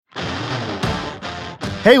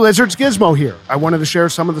Hey Lizards, Gizmo here. I wanted to share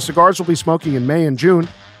some of the cigars we'll be smoking in May and June,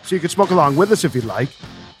 so you can smoke along with us if you'd like.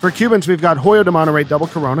 For Cubans, we've got Hoyo de Monterrey Double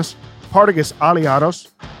Coronas, Partagas Aliados,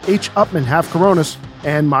 H. Upman Half Coronas,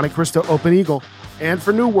 and Monte Cristo Open Eagle. And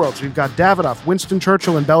for New Worlds, we've got Davidoff, Winston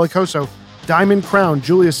Churchill, and Bellicoso, Diamond Crown,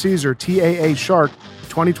 Julius Caesar, TAA Shark,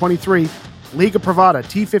 2023, Liga Privada,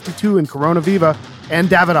 T52 in Corona Viva, and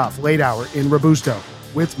Davidoff Late Hour in Robusto,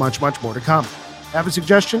 with much, much more to come. Have a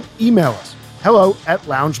suggestion? Email us.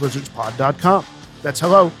 hello@loungelizardspod.com. That's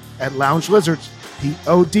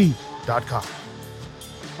hello@loungelizardspod.com.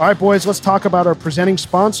 All right, boys, let's talk about our presenting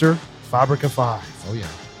sponsor, Fabrica 5. Oh, yeah.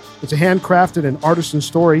 It's a handcrafted and artisan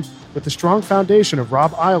story with the strong foundation of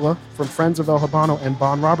Rob Isla from Friends of El Habano and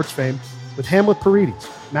Bon Roberts fame, with Hamlet Paredes,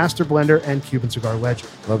 master blender and Cuban cigar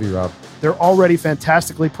legend. Love you, Rob. They're already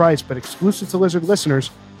fantastically priced, but exclusive to Lizard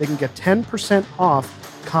listeners, they can get 10% off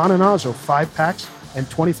Cananazo 5-packs and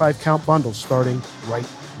 25-count bundles starting right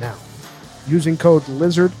now. Using code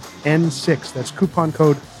LIZARDN6. That's coupon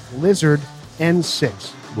code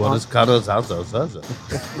LIZARDN6. What is Cananazo?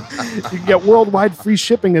 You can get worldwide free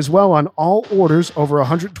shipping as well on all orders over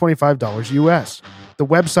 $125 US. The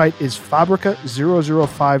website is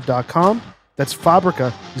Fabrica005.com. That's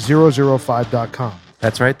Fabrica005.com.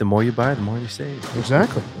 That's right. The more you buy, the more you save.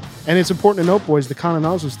 Exactly. And it's important to note, boys, the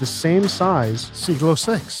Cananazo is the same size. Siglo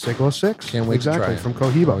 6. Siglo 6. Can't wait to try it. From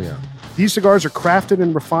Cohiba. Oh, yeah. These cigars are crafted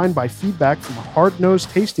and refined by feedback from a hard-nosed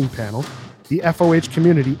tasting panel, the FOH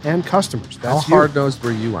community, and customers. How That's you. hard-nosed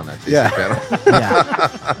were you on that tasting panel?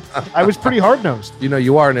 I was pretty hard-nosed. You know,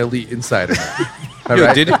 you are an elite insider. All Yo,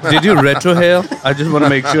 right? did you retrohale? I just want to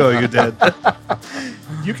make sure you did.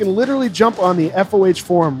 You can literally jump on the FOH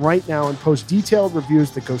forum right now and post detailed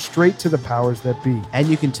reviews that go straight to the powers that be. And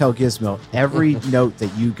you can tell Gizmo every note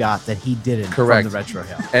that you got that he didn't Correct. from the retro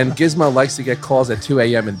hail. And Gizmo likes to get calls at 2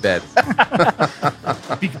 a.m. in bed.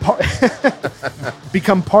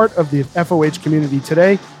 Become part of the FOH community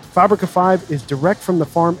today. Fabrica 5 is direct from the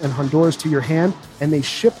farm in Honduras to your hand, and they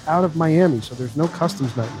ship out of Miami, so there's no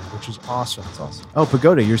customs nightmare, which is awesome. That's awesome. Oh,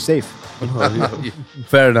 Pagoda, you're safe.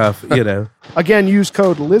 Fair enough, you know. Again, use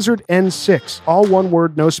code LIZARDN6, all one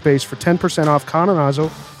word, no space, for 10% off Cananazo,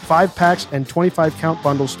 5-packs, and 25-count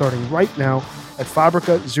bundles starting right now at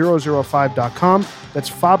Fabrica005.com. That's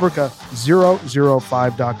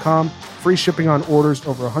Fabrica005.com. Free shipping on orders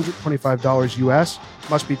over $125 US.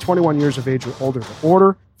 Must be 21 years of age or older to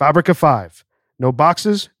order. Fabrica 5. No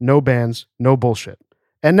boxes, no bands, no bullshit.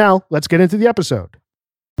 And now, let's get into the episode.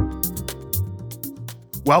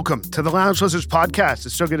 Welcome to the Lounge Lizards podcast.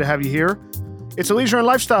 It's so good to have you here. It's a leisure and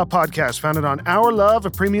lifestyle podcast founded on our love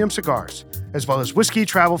of premium cigars, as well as whiskey,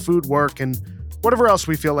 travel, food, work, and whatever else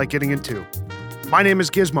we feel like getting into. My name is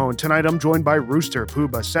Gizmo, and tonight I'm joined by Rooster,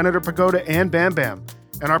 Pooba, Senator Pagoda, and Bam Bam.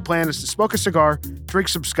 And our plan is to smoke a cigar, drink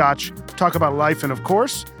some scotch, talk about life, and of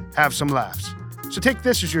course, have some laughs. So take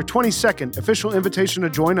this as your 22nd official invitation to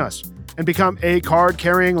join us and become a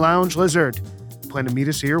card-carrying lounge lizard. Plan to meet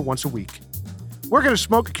us here once a week. We're going to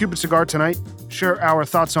smoke a Cuban cigar tonight, share our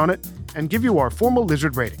thoughts on it, and give you our formal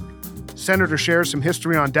lizard rating. Senator shares some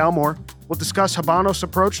history on Dalmore. We'll discuss Habanos'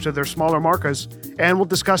 approach to their smaller marcas, and we'll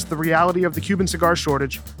discuss the reality of the Cuban cigar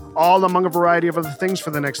shortage, all among a variety of other things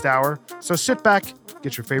for the next hour. So sit back,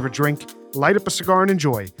 get your favorite drink, light up a cigar, and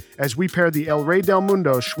enjoy as we pair the El Rey del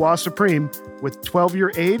Mundo Choix Supreme with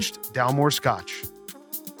 12-year aged Dalmore Scotch.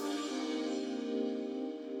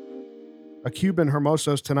 A Cuban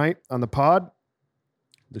Hermosos tonight on the pod.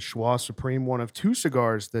 The Choix Supreme, one of two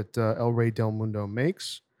cigars that El Rey del Mundo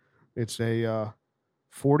makes. It's a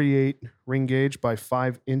 48 ring gauge by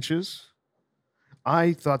 5 inches.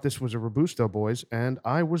 I thought this was a Robusto, boys, and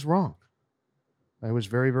I was wrong. I was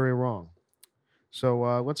very, very wrong.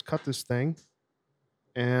 So let's cut this thing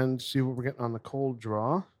and see what we're getting on the cold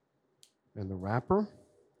draw and the wrapper.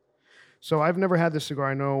 So I've never had this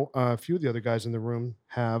cigar. I know a few of the other guys in the room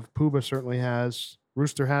have. Pooba certainly has.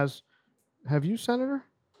 Rooster has. Have you, Senator?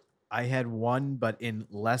 I had one, but in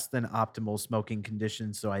less than optimal smoking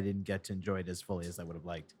conditions, so I didn't get to enjoy it as fully as I would have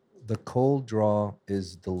liked. The cold draw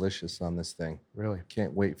is delicious on this thing. Really?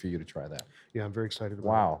 Can't wait for you to try that. Yeah, I'm very excited about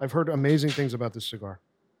Wow. it. I've heard amazing things about this cigar.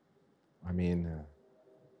 I mean,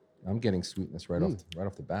 I'm getting sweetness right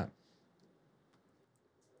off the bat.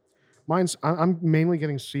 I'm mainly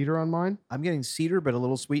getting cedar on mine. I'm getting cedar, but a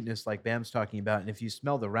little sweetness like Bam's talking about. And if you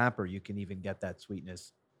smell the wrapper, you can even get that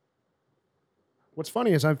sweetness. What's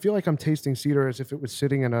funny is I feel like I'm tasting cedar as if it was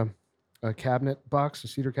sitting in a cabinet box, a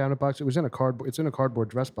cedar cabinet box. It was in a cardboard. It's in a cardboard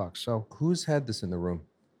dress box. So Who's had this in the room?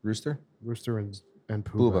 Rooster? Rooster and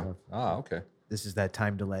Pooba. Booba. Ah, okay. This is that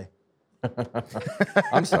time delay.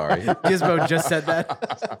 I'm sorry. Gizmo just said that.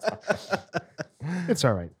 It's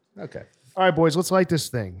all right. Okay. All right, boys, let's light this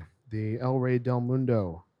thing. The El Rey del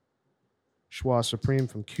Mundo Choix Supreme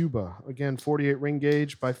from Cuba. Again, 48 ring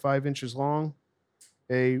gauge by 5 inches long.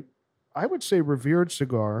 I would say, revered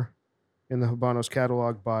cigar in the Habanos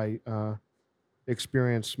catalog by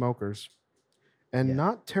experienced smokers, and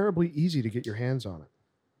not terribly easy to get your hands on it.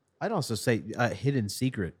 I'd also say a hidden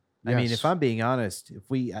secret. I mean, Yes. if I'm being honest,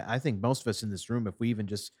 I think most of us in this room, if we even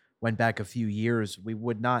just went back a few years, we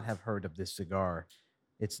would not have heard of this cigar.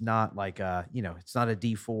 It's not like it's not a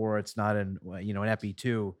D4, it's not an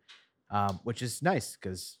Epi2, which is nice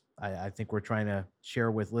because I think we're trying to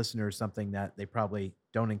share with listeners something that they probably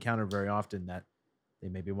don't encounter very often that they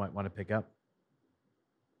maybe might want to pick up.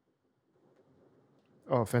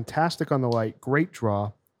 Oh, fantastic on the light. Great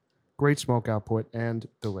draw. Great smoke output and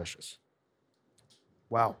delicious.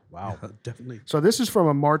 Wow. Wow. Yeah, definitely. So this is from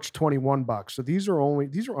a March 21 box. So these are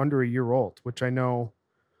under a year old, which I know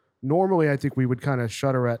normally I think we would kind of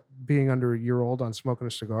shudder at being under a year old on smoking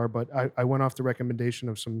a cigar, but I went off the recommendation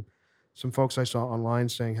of some folks I saw online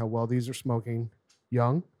saying how well these are smoking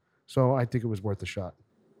young. So I think it was worth a shot.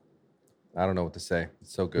 I don't know what to say.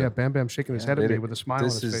 It's so good. Yeah, Bam Bam shaking his head at me with a smile on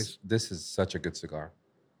his face. This is such a good cigar.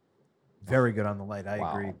 Very good on the light. I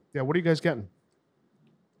Wow. agree. Yeah, what are you guys getting?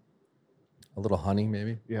 A little honey,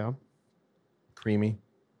 maybe. Yeah. Creamy.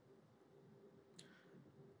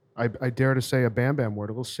 I dare to say a Bam Bam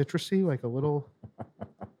word, a little citrusy, like a little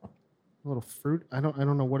fruit. I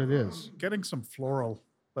don't know what it is. Getting some floral,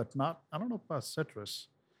 but not. I don't know about citrus.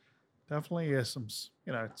 Definitely some.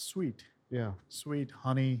 It's sweet, Yeah. sweet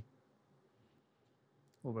honey.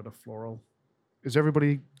 A little bit of floral. Is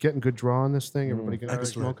everybody getting good draw on this thing? Everybody getting good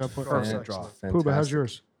Excellent. smoke output? Perfect. Awesome. Fantastic. Puba, how's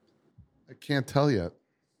yours? I can't tell yet.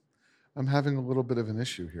 I'm having a little bit of an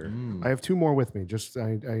issue here. Mm. I have 2 more with me. Just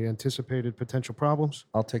I anticipated potential problems.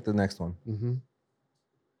 I'll take the next one. Mm-hmm. You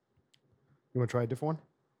want to try a different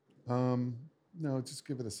one? No, just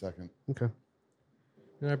give it a second. Okay.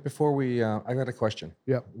 Before we, I got a question.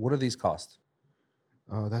 Yeah. What do these cost?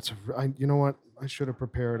 That's you know what? I should have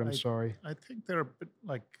prepared. I'm I- sorry. I think they're a bit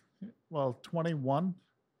 21.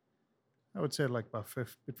 I would say like about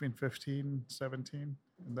between 15, 17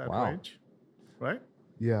 in that Wow. range, right?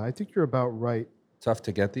 Yeah, I think you're about right. Tough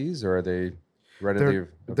to get these, or are they readily?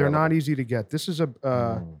 They're not available? easy to get. This is a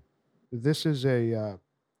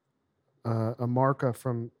a marca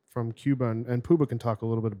from Cuban, and Puba can talk a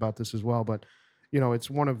little bit about this as well. But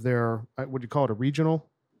it's one of their. Would you call it a regional?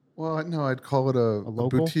 Well, no, I'd call it a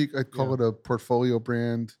local? boutique. I'd call it a portfolio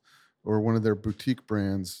brand or one of their boutique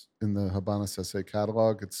brands in the Habanos SA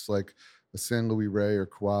catalog. It's like a San Luis Rey or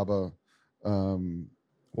Coaba, Juan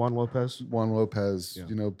Lopez. Juan Lopez, Yeah.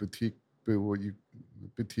 boutique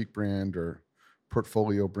brand or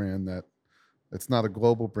portfolio brand that's not a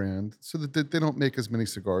global brand. So that they don't make as many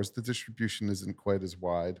cigars. The distribution isn't quite as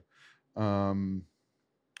wide.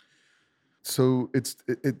 So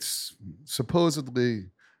it's supposedly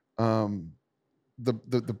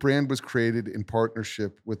the brand was created in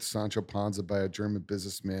partnership with Sancho Panza by a German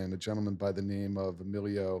businessman, a gentleman by the name of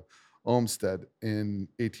Emilio Olmsted in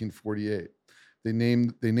 1848. They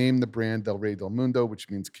named the brand El Rey del Mundo, which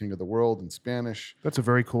means King of the World in Spanish. That's a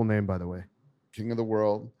very cool name, by the way. King of the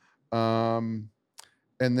World. And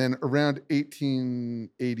then around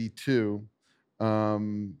 1882,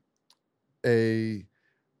 a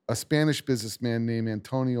Spanish businessman named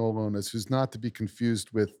Antonio Alones, who's not to be confused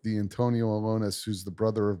with the Antonio Alones, who's the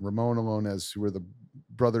brother of Ramon Alones, who were the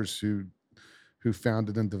brothers who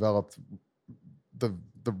founded and developed the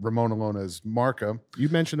Ramon Alones marca. You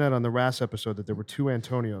mentioned that on the RAS episode that there were 2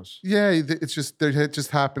 Antonios. Yeah, it's just they had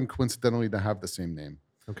just happened coincidentally to have the same name.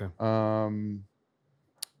 Okay.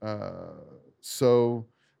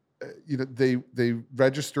 They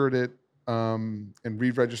registered it and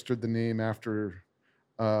re-registered the name after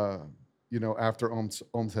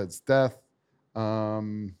Olmsted's death,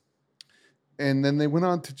 and then they went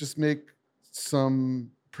on to just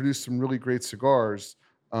produce some really great cigars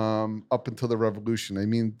up until the Revolution. I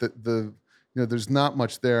mean, there's not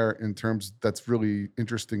much there in terms that's really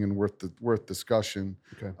interesting and worth discussion.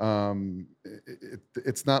 Okay.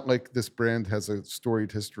 It's not like this brand has a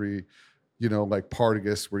storied history, like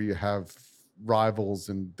Partagas, where you have rivals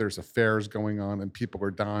and there's affairs going on and people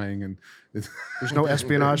are dying and There's no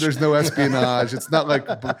espionage. There's no espionage. It's not like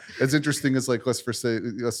as interesting as like let's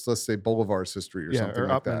say Bolivar's history or something or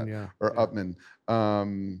like Upman, that. yeah. Or Upman.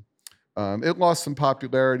 It lost some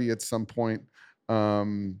popularity at some point,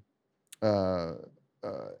 and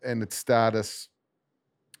its status,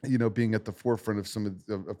 being at the forefront of some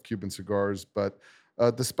of Cuban cigars. But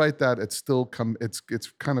despite that, it's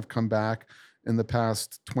kind of come back in the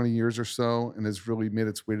past 20 years or so and has really made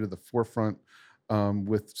its way to the forefront.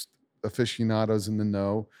 with aficionados in the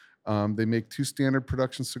know. They make 2 standard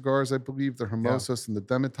production cigars, I believe, the Hermosos and the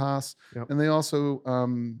Demitas. Yep. And they also,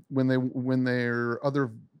 when they're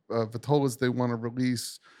other vitolas they want to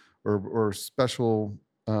release or special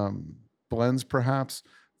blends, perhaps,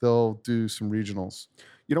 they'll do some regionals.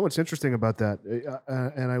 You know what's interesting about that,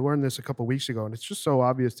 and I learned this a couple weeks ago, and it's just so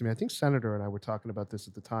obvious to me. I think Senator and I were talking about this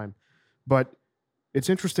at the time, but it's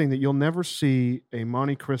interesting that you'll never see a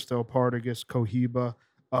Monte Cristo, Partagas, Cohiba,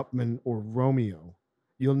 Upman, or Romeo.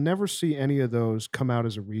 You'll never see any of those come out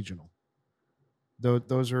as a regional.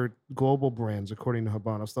 Those are global brands, according to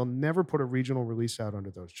Habanos. They'll never put a regional release out under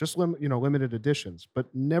those. Just limited editions, but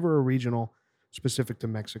never a regional specific to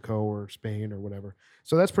Mexico or Spain or whatever.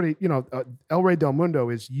 So that's pretty. El Rey del Mundo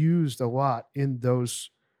is used a lot in those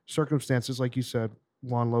circumstances, like you said.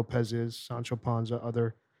 Juan Lopez is, Sancho Panza,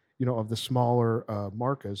 other, of the smaller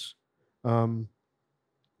marcas. And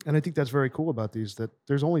I think that's very cool about these. That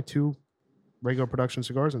there's only 2 regular production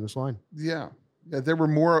cigars in this line. Yeah, there were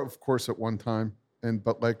more, of course, at one time,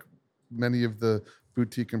 but like many of the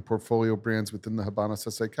boutique and portfolio brands within the Habanos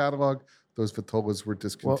SA catalog, those vitolas were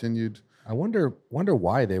discontinued. I wonder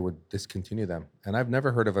why they would discontinue them. And I've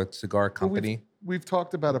never heard of a cigar company. We've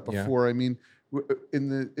talked about it before. I mean,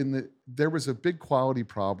 there was a big quality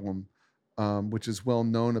problem, which is well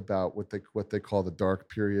known about what they call the dark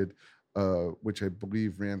period, which I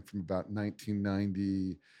believe ran from about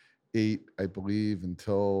 1998, I believe,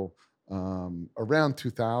 until around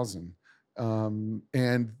 2000.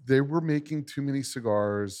 And they were making too many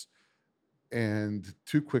cigars and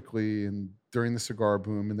too quickly and during the cigar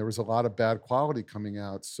boom, and there was a lot of bad quality coming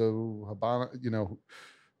out. So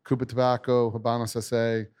Cuba Tobacco, Habanos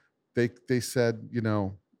SA, they said,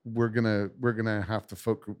 we're gonna have to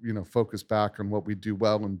focus back on what we do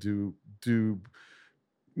well and do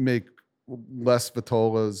make less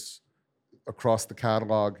vitolas across the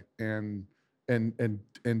catalog and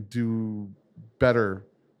do better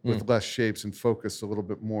with less shapes and focus a little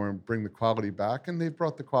bit more and bring the quality back. And they've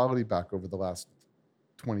brought the quality back over the last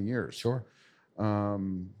 20 years. Sure.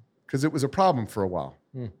 Because it was a problem for a while.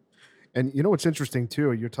 And what's interesting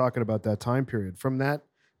too, you're talking about that time period. From that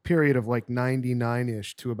period of like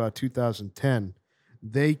 99-ish to about 2010,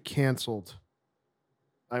 they canceled,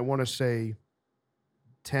 I want to say,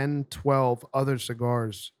 10, 12 other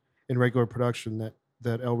cigars in regular production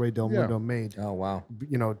that El Rey del Mundo made. Oh, wow.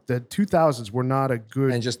 The 2000s were not a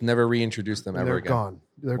good... And just never reintroduced them ever again.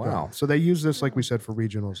 They're gone. So they use this, like we said, for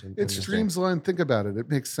regionals. It streamlines. Think about it. It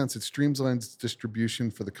makes sense. It streamlines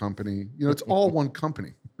distribution for the company. It's all one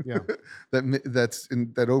company. Yeah.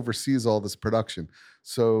 that oversees all this production.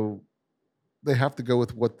 So they have to go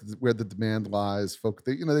with where the demand lies.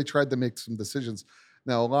 They tried to make some decisions.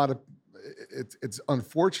 Now, it's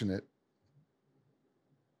unfortunate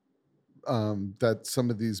that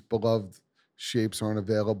some of these beloved shapes aren't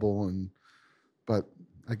available, but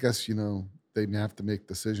I guess they may have to make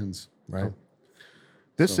decisions. Right.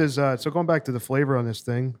 This is so going back to the flavor on this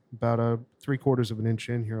thing, about 3/4 of an inch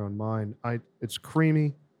in here on mine. It's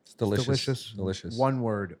creamy. It's delicious. Delicious. One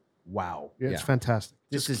word, wow. Yeah, it's fantastic.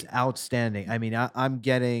 This is outstanding. I mean, I'm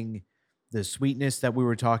getting the sweetness that we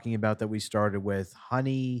were talking about that we started with,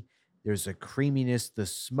 honey. There's a creaminess. The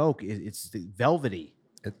smoke, it's velvety.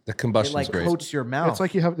 The combustion is great. Coats your mouth.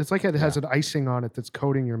 It's like it has an icing on it that's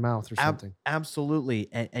coating your mouth or something. Absolutely.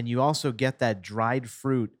 And you also get that dried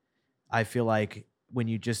fruit. I feel like when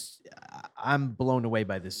you I'm blown away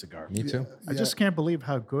by this cigar. Me too. I just can't believe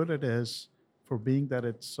how good it is for being that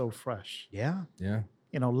it's so fresh. Yeah. Yeah.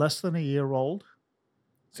 Less than a year old.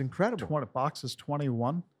 It's incredible. Box is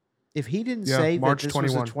 21. If he didn't say March that this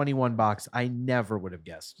 21. was a 21 box, I never would have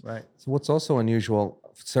guessed. Right. So what's also unusual,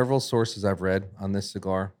 several sources I've read on this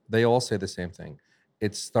cigar, they all say the same thing.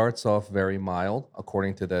 It starts off very mild,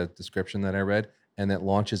 according to the description that I read, and it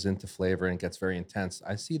launches into flavor and gets very intense.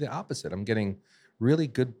 I see the opposite. I'm getting really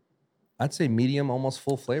good, I'd say medium, almost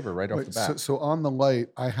full flavor right off the bat. So on the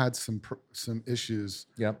light, I had some issues.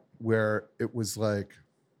 Yep. Where it was like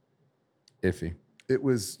Iffy.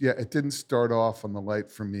 It didn't start off on the light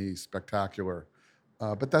for me spectacular,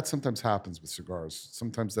 but that sometimes happens with cigars.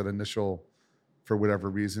 Sometimes that initial, for whatever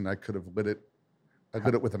reason, I could have lit it. I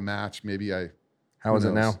lit it with a match. Maybe How is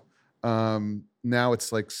it now? Now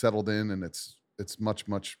it's like settled in, and it's much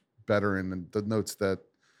better. And the notes that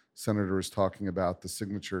Senator is talking about, the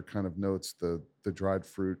signature kind of notes, the dried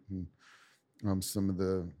fruit, and some of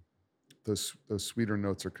those sweeter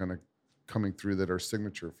notes are kind of coming through that are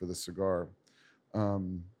signature for the cigar.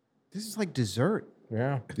 This is like dessert.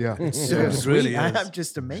 Yeah. Yeah. It's It so is. It sweet. really is. I'm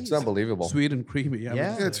just amazed. It's unbelievable. Sweet and creamy. I would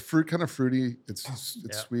Yeah. say. Yeah, it's fruit, kind of fruity. It's Yeah.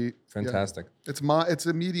 sweet. Yeah. Fantastic. It's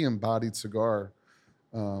a medium-bodied cigar.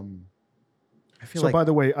 I feel So like by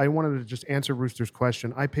the way, I wanted to just answer Rooster's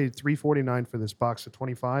question. I paid $3.49 for this box of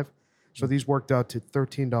 25. So these worked out to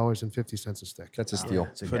 $13.50 a stick. That's a steal.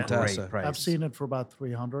 it's a Fantastic. great price. I've seen it for about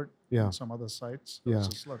 300 Yeah. on some other sites. I Yeah. was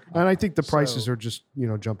just looking. And I think the prices So- are just,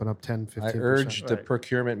 jumping up 10, 15%. I urge the Right.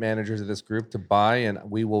 procurement managers of this group to buy, and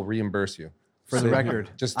we will reimburse you. For the So record,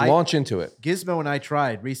 just I- launch into it. Gizmo and I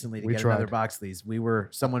tried recently to We get another tried. box of these.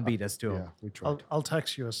 Someone beat us to Yeah, them. we tried. I'll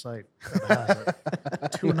text you a site that has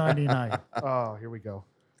it. $2.99. Oh, here we go.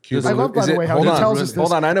 Cuban I love, by is the it- way, how hold he on, tells us this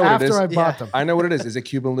Hold on, I know what after it is. I bought them. I know what it is. Is it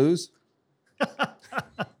Cuban lose?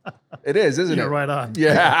 It is, isn't You're it? right on.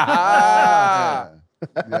 Yeah.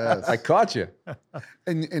 Yes. I caught you.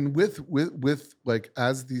 And with like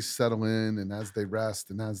as these settle in and as they rest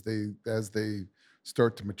and as they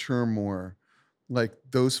start to mature more, like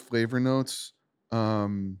those flavor notes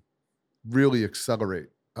really accelerate.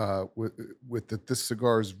 With that, this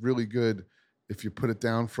cigar is really good if you put it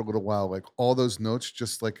down for a little while. Like all those notes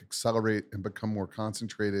just like accelerate and become more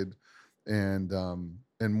concentrated and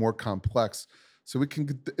more complex. So we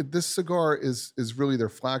can. This cigar is really their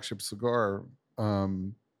flagship cigar.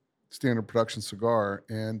 Standard production cigar,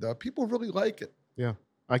 and people really like it. Yeah,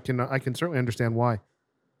 I can certainly understand why.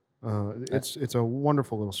 It's a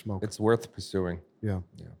wonderful little smoke. It's worth pursuing. Yeah.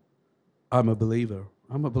 I'm a believer.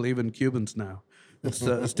 I'm a believer in Cubans now.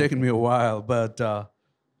 It's taken me a while, but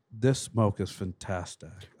this smoke is fantastic.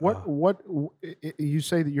 You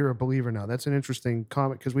say that you're a believer now. That's an interesting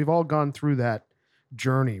comment because we've all gone through that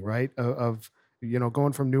journey, right? Of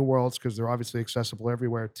going from New Worlds because they're obviously accessible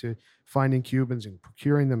everywhere to finding Cubans and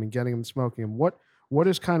procuring them and getting them smoking them. What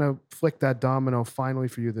has kind of flicked that domino finally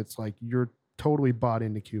for you that's like you're totally bought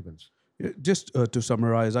into Cubans? Just to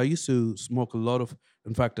summarize, I used to smoke a lot of,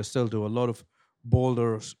 in fact, I still do a lot of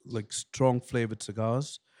bolder, like strong flavored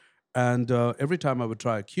cigars. And every time I would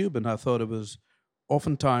try a Cuban, I thought it was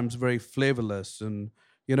oftentimes very flavorless. And,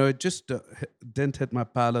 it just didn't hit my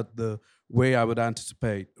palate the way I would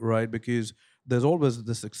anticipate, right? Because there's always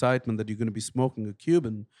this excitement that you're going to be smoking a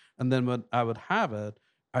Cuban. And then when I would have it,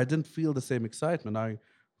 I didn't feel the same excitement. I,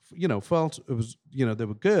 felt it was, they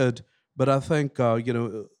were good. But I think,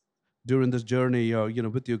 during this journey,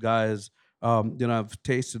 with you guys, I've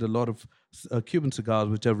tasted a lot of Cuban cigars,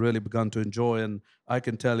 which I've really begun to enjoy. And I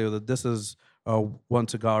can tell you that this is one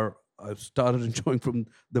cigar I've started enjoying from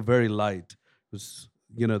the very light. It was,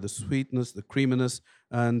 the sweetness, the creaminess,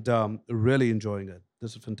 and really enjoying it.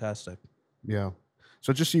 This is fantastic. Yeah.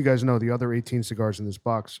 So just so you guys know, the other 18 cigars in this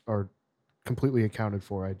box are completely accounted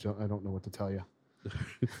for. I don't know what to tell you.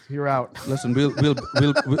 You're out. Listen, we'll bid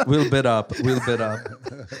up. We'll bid up.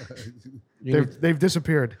 They've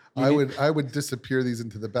disappeared. I would disappear these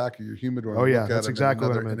into the back of your humidor. Oh, and yeah, look at that's them exactly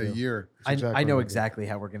what in I'm gonna a do. year. I know what I'm gonna exactly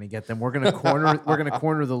how we're going to get them. We're going to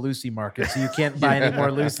corner the Lucy market, so you can't buy any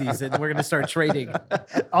more Lucy's, and we're going to start trading.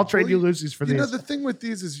 I'll trade you Lucy's for You know, these. the thing with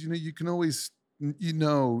these is, you can always,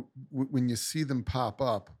 when you see them pop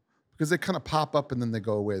up, because they kind of pop up and then they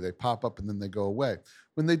go away. They pop up and then they go away.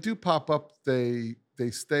 When they do pop up, they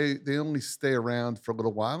only stay around for a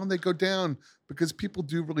little while and they go down because people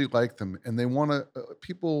do really like them and they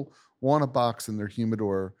people want a box in their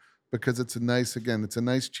humidor because it's a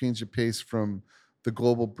nice change of pace from the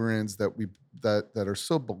global brands that are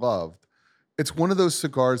so beloved. It's one of those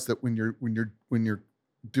cigars that when you're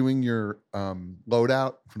doing your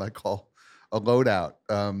loadout, what I call a loadout,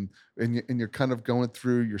 and you're kind of going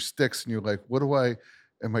through your sticks and you're like,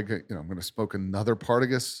 I'm going to smoke another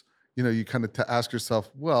Partagas. You kind of ask yourself,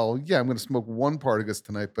 well, yeah, I'm going to smoke one Partagas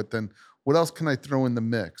tonight, but then what else can I throw in the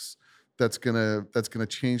mix that's gonna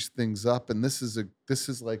change things up? And this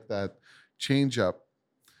is like that change up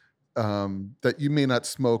that you may not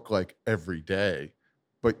smoke like every day,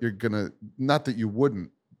 but you're gonna, not that you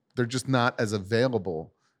wouldn't, they're just not as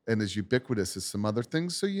available and as ubiquitous as some other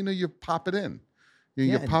things. So you pop it in,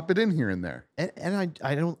 you pop it in here and there. And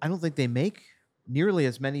I don't think they make nearly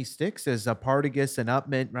as many sticks as a Partagas and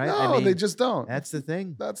Upmint, right? No, they just don't. That's the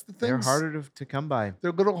thing. That's the thing. They're harder to come by.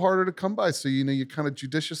 They're a little harder to come by. So, you kind of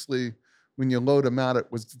judiciously, when you load them out,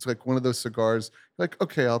 it's like one of those cigars, like,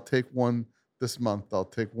 okay, I'll take one this month. I'll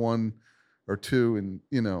take one or two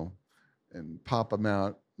and pop them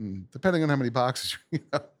out. And depending on how many boxes,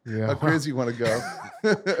 how crazy you want to go.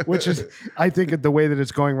 Which is, I think the way that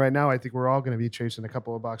it's going right now, I think we're all going to be chasing a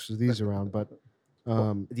couple of boxes of these around, but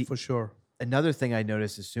For sure. Another thing I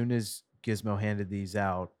noticed as soon as Gizmo handed these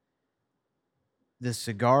out, the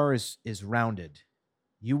cigar is rounded.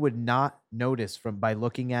 you would not notice by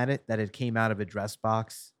looking at it that it came out of a dress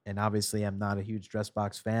box. And obviously, I'm not a huge dress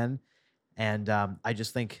box fan. And I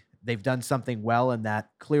just think they've done something well in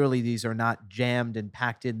that clearly these are not jammed and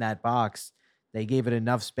packed in that box. They gave it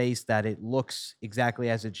enough space that it looks exactly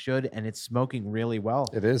as it should, and it's smoking really well.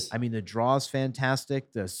 It is. I mean, the draw's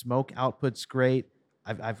fantastic. The smoke output's great.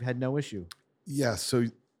 I've had no issue. Yeah. So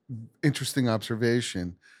interesting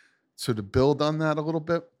observation. So to build on that a little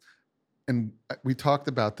bit, and we talked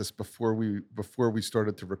about this before we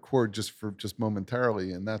started to record, just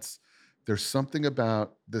momentarily, and there's something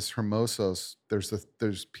about this Hermosos.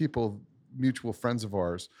 There's people, mutual friends of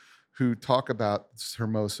ours, who talk about this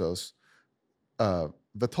Hermosos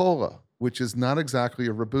Vitola, which is not exactly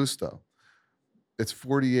a Robusto. It's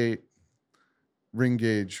 48 ring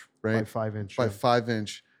gauge, right? By 5 inch. By 5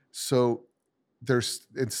 inch. So there's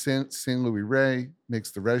San Luis Rey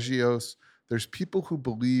makes the Regios. There's people who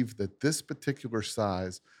believe that this particular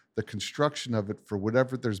size, the construction of it, for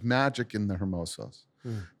whatever, there's magic in the Hermosos.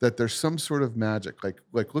 That there's some sort of magic. Like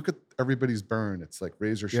look at everybody's burn. It's like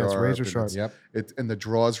razor sharp. Yeah, it's razor and sharp. Yep. and the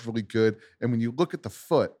draw's really good. And when you look at the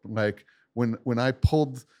foot, like when I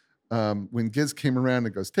pulled, when Giz came around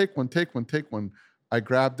and goes, take one, I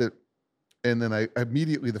grabbed it. And then I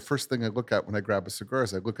immediately, the first thing I look at when I grab a cigar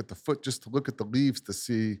is I look at the foot, just to look at the leaves to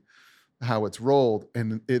see how it's rolled.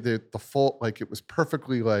 And the fault, like it was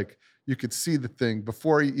perfectly, like you could see the thing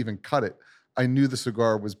before I even cut it. I knew the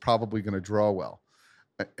cigar was probably going to draw well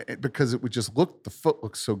because it would just the foot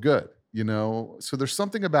looks so good, you know? So there's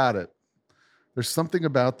something about it. There's something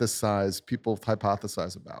about this size people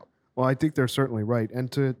hypothesize about. Well, I think they're certainly right.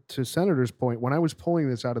 And to Senator's point, when I was pulling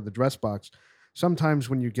this out of the dress box, sometimes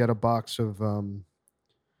when you get a box of,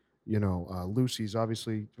 Lucy's,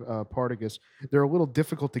 obviously Partagas, they're a little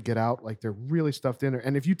difficult to get out. Like they're really stuffed in there.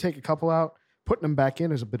 And if you take a couple out, putting them back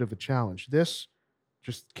in is a bit of a challenge. This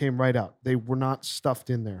just came right out. They were not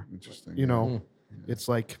stuffed in there. Interesting. You know, it's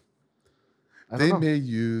like, they may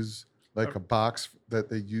use like a box that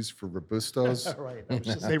they use for Robustos. Right.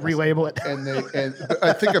 They relabel it. And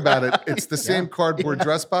I think about it, it's the same cardboard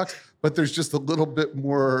dress box, but there's just a little bit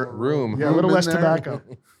more Room. Yeah, a little in less there. tobacco.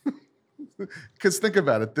 Because think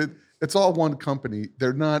about it, it's all one company.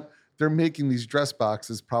 They're making these dress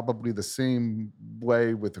boxes probably the same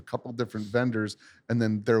way with a couple different vendors, and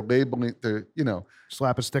then they're labeling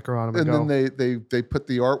Slap a sticker on them and and go. then they put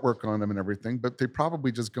the artwork on them and everything, but they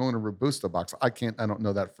probably just go in a Robusto box. I don't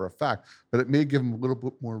know that for a fact, but it may give them a little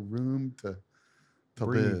bit more room to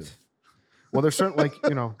Breathe. live. Well, they're certainly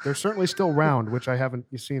they're certainly still round, which I haven't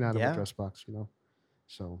seen out of a dress box,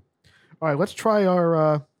 So, all right, let's try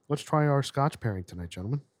our Scotch pairing tonight,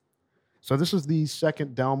 gentlemen. So this is the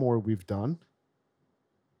second Dalmore we've done.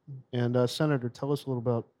 And Senator, tell us a little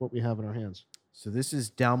about what we have in our hands. So this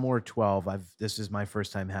is Dalmore 12. This is my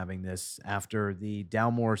first time having this after the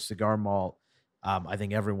Dalmore cigar malt. I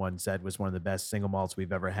think everyone said was one of the best single malts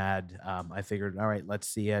we've ever had. I figured, all right, let's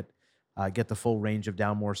see it. Get the full range of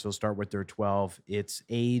Dalmore. So start with their 12. It's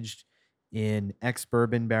aged in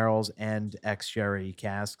ex-bourbon barrels and ex-sherry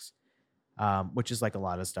casks, which is like a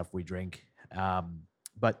lot of stuff we drink.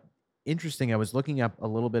 But interesting, I was looking up a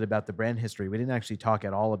little bit about the brand history. We didn't actually talk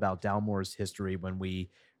at all about Dalmore's history when we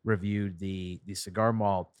reviewed the cigar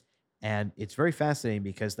malt. And it's very fascinating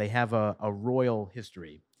because they have a royal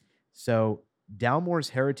history. So Dalmore's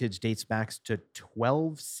heritage dates back to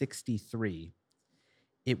 1263.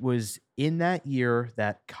 It was in that year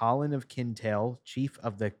that Colin of Kintail, chief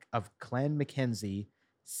of Clan Mackenzie,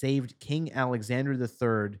 saved King Alexander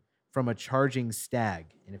III from a charging stag.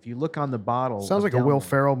 And if you look on the bottle... Sounds like a Will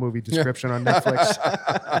Ferrell movie description on Netflix.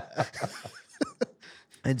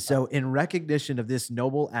 And so in recognition of this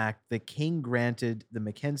noble act, the king granted the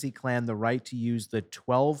Mackenzie clan the right to use the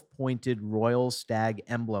 12-pointed royal stag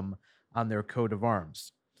emblem on their coat of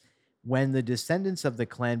arms. When the descendants of the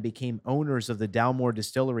clan became owners of the Dalmore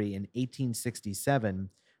distillery in 1867,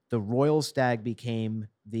 the royal stag became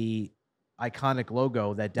the iconic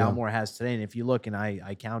logo that Dalmore has today. And if you look, and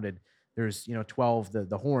I counted, there's 12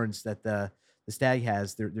 the horns that the stag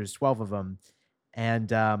has. There's 12 of them,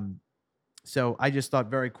 and so I just thought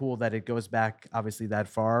very cool that it goes back obviously that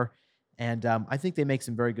far, and I think they make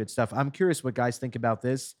some very good stuff. I'm curious what guys think about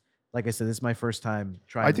this. Like I said, this is my first time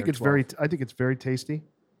trying. I think it's 12. very tasty,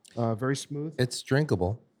 very smooth. It's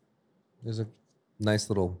drinkable. There's a nice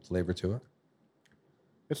little flavor to it.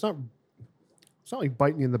 It's not like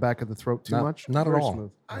biting you in the back of the throat too much. Not Very at all.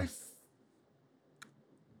 Smooth.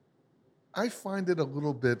 I find it a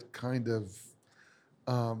little bit kind of,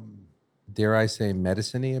 Dare I say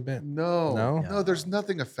medicine-y a bit? no, there's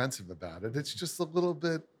nothing offensive about it. It's just a little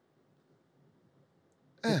bit,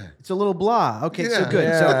 It's a little blah. Okay, so Yeah.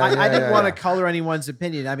 good. So Yeah, I didn't yeah, want to yeah. color anyone's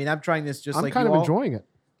opinion. I mean, I'm trying this just I'm like kind you of all. enjoying it.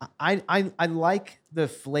 I like the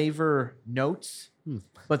flavor notes,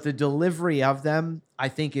 but the delivery of them, I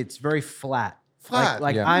think it's very flat. Flat.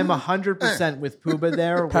 Like Yeah. I'm 100% with Puba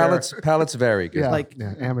there. Palates vary. Good. Yeah, Like,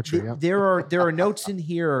 amateur. Yeah. There are notes in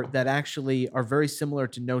here that actually are very similar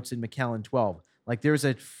to notes in Macallan 12. Like there's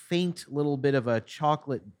a faint little bit of a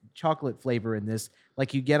chocolate flavor in this,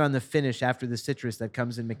 like you get on the finish after the citrus that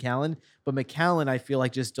comes in Macallan. But Macallan, I feel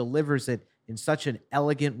like just delivers it in such an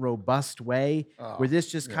elegant, robust way, where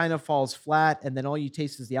this just kind of falls flat, and then all you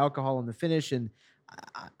taste is the alcohol in the finish. And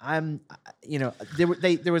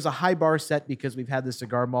there was a high bar set because we've had the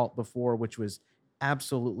cigar malt before, which was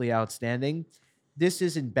absolutely outstanding. This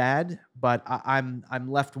isn't bad, but I'm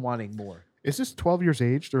left wanting more. Is this 12 years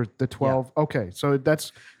aged or the 12? Okay, so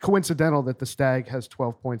that's coincidental that the stag has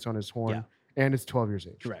 12 points on his horn and it's 12 years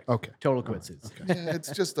aged. Correct. Okay. Total coincidence. Okay. Yeah,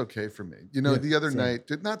 it's just okay for me. The other same. night,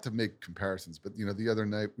 not to make comparisons, but the other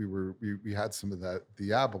night we had some of that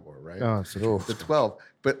Diablo, right? Oh, so The 12,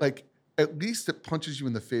 but like at least it punches you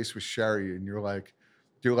in the face with sherry, and you're like,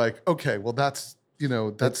 okay, well that's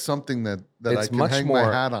something that I It's can much hang more.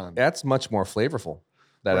 my hat on. That's much more flavorful.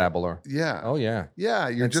 That Right. Abelor. Yeah. Oh yeah. Yeah,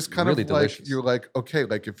 you're It's just kind really of delicious. like you're like, okay,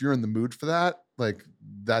 like if you're in the mood for that, like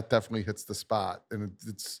that definitely hits the spot, and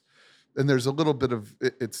there's a little bit of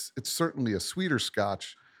it's certainly a sweeter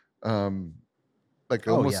Scotch, like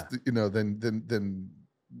almost than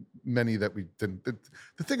many that we didn't.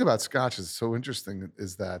 The thing about Scotch is so interesting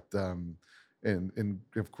is that, and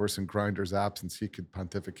of course in Grinder's absence, he could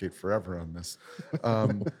pontificate forever on this.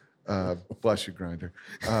 Bless you, Grinder.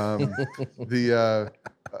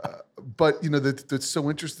 But that's so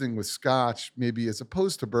interesting with Scotch, maybe as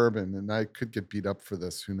opposed to bourbon, and I could get beat up for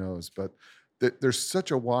this, who knows? But there's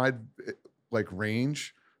such a wide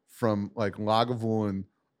range from like Lagavulin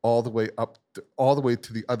all the way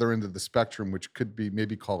to the other end of the spectrum, which could be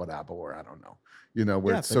maybe call it Abelor, I don't know.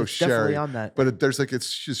 Where it's but so it's definitely sherry, on that. but there's like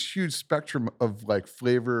it's just huge spectrum of like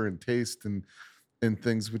flavor and taste and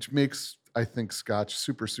things, which makes I think Scotch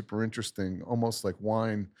super, super interesting, almost like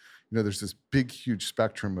wine. There's this big, huge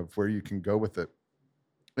spectrum of where you can go with it.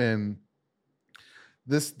 And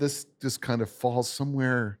this just kind of falls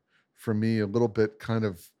somewhere for me a little bit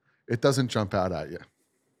it doesn't jump out at you.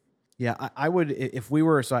 Yeah, I would, if we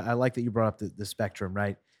were, so I like that you brought up the spectrum,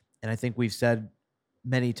 right? And I think we've said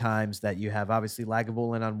many times that you have obviously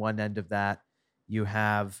Lagavulin on one end of that. You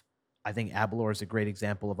have, I think Abelor is a great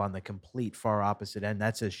example of on the complete far opposite end.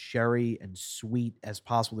 That's as sherry and sweet as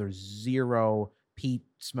possible. There's zero peat,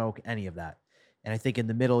 smoke, any of that. And I think in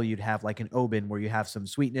the middle, you'd have like an Oban where you have some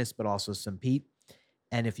sweetness, but also some peat.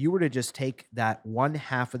 And if you were to just take that one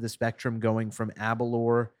half of the spectrum going from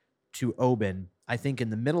Abelor to Oban, I think in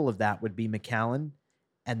the middle of that would be Macallan.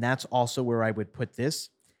 And that's also where I would put this.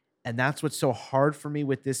 And that's what's so hard for me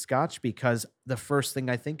with this Scotch, because the first thing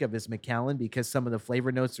I think of is Macallan, because some of the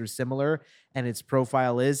flavor notes are similar and its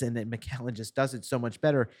profile is, and that Macallan just does it so much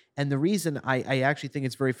better. And the reason I actually think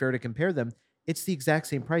it's very fair to compare them, it's the exact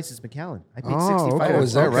same price as Macallan. I paid 65. okay. Oh,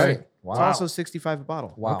 is that Okay. right? Wow. It's also 65 a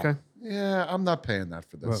bottle. Wow. Okay. Yeah, I'm not paying that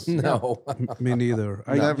for this. No. Me neither.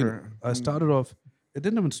 Never. I started off, it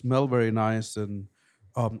didn't even smell very nice. And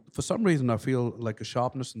for some reason, I feel like a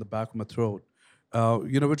sharpness in the back of my throat.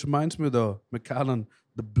 Which reminds me of the Macallan,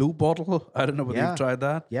 the blue bottle. I don't know whether Yeah. you've tried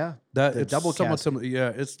that. Yeah. That The it's double somewhat cask. similar. Yeah,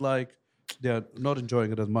 it's like, not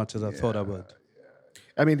enjoying it as much as I thought I would.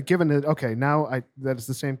 I mean, given that, okay, now that is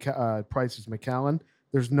the same price as Macallan,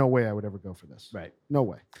 there's no way I would ever go for this. Right. No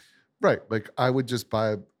way. Right. Like I would just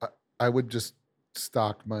I would just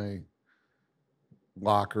stock my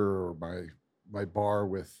locker or my bar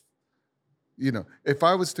with, if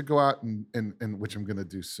I was to go out and which I'm going to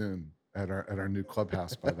do soon at our new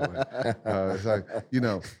clubhouse, by the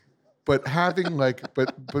way, but having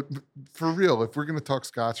but for real, if we're going to talk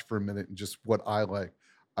Scotch for a minute and just what I like,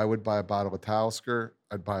 I would buy a bottle of Talisker,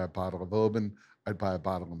 I'd buy a bottle of Oban, I'd buy a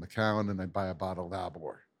bottle of Macallan, and I'd buy a bottle of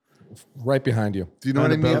Abelor. Right behind you. Do you know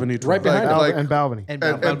what I mean? Balvenie Right behind Bal- like- and Balvenie. And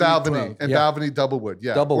And Balvenie. Balvenie, and Yeah. Balvenie Doublewood,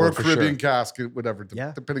 yeah, Doublewood or a for Caribbean sure. cask, whatever,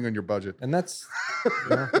 Yeah. depending on your budget. And that's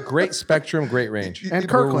great spectrum, great range. And We're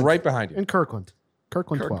Kirkland. right behind you. In Kirkland.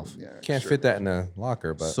 Kirkland 12. Yeah, Can't sure. fit that in a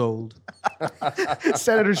locker, but Sold.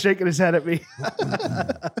 Senator's shaking his head at me.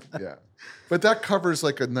 Yeah, but that covers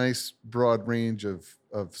like a nice broad range of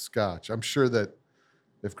Scotch. I'm sure that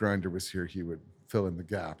if Grinder was here, he would fill in the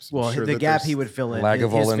gaps. I'm Well, sure the that gap there's- he would fill in. His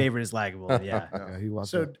Lagavulin. favorite is Lagavulin. Yeah. Yeah, he loves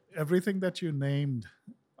So it. everything that you named,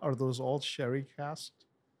 are those all sherry casks?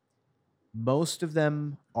 Most of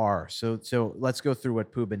them are. So let's go through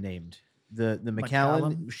what Puba named. The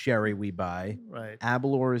Macallan sherry we buy. Right.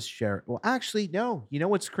 Abalor is sherry. Well, actually, no. You know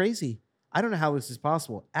what's crazy? I don't know how this is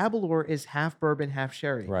possible. Abalor is half bourbon, half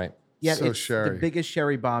sherry. Right. Yet So it's sherry. the biggest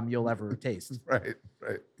sherry bomb you'll ever taste. Right.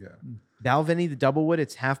 Yeah. Balvenie, the Doublewood,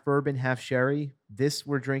 it's half bourbon, half sherry. This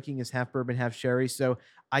we're drinking is half bourbon, half sherry. So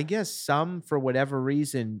I guess some, for whatever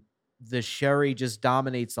reason, the sherry just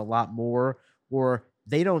dominates a lot more, or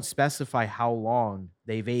they don't specify how long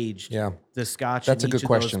they've aged the Scotch That's a in good each of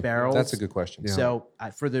question. those barrels. That's a good question. So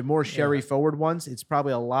for the more sherry forward ones, it's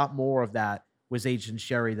probably a lot more of that was aged in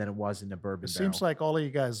sherry than it was in the bourbon It barrel. seems like all of you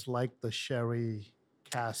guys like the sherry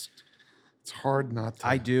cask. It's hard not to.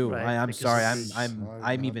 I do. Right, I'm because sorry. it's I'm hard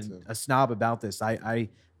not even to. a snob about this. I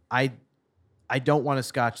don't want a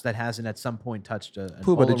Scotch that hasn't at some point touched an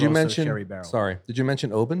Puba, did you Oloroso mention? sherry barrel. Sorry, did you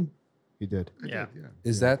mention Oban? He did. Yeah.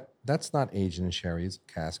 Is that's not aged in sherry? It's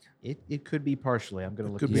cask. It could be partially. I'm going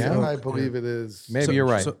to look. could it be up. oak. I believe it is. Maybe you're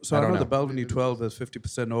right. So I I don't know the know. Balvenie 12 is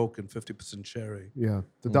 50% oak and 50% sherry. Yeah,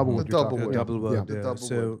 the double The wood. you're talking double about. wood. Double Yeah. wood. The Yeah. double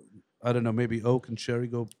So I don't know. Maybe oak and sherry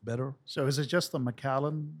go better. So is it just the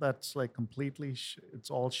Macallan that's like completely?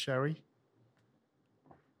 It's all sherry.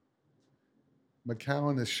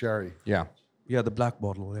 Macallan is sherry. Yeah. Yeah, the black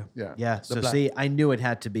bottle. Yeah. Yeah. Yeah. So black- see, I knew it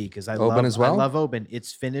had to be because I Oban love as well? I love Oban.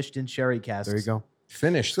 It's finished in sherry casks. There you go.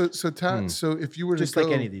 Finished. So if you were Just to go,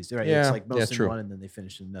 like any of these, right? Yeah, It's like yeah, most in true. one, and then they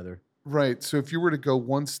finish in another. right. So if you were to go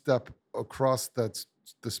one step across the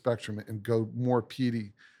spectrum and go more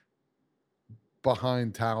peaty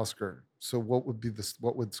behind Talisker. So what would be this?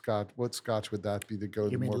 What Scotch would that be to go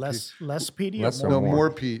You to mean more less peaty Less or or No, more?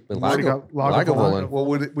 more peat. But More- Lagavulin. Well,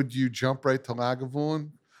 would you jump right to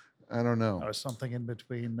Lagavulin? I don't know. Or something in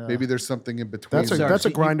between? Maybe there's something in between. That's a- Sorry, that's so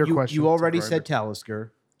grinder you, question. You It's a already grinder. said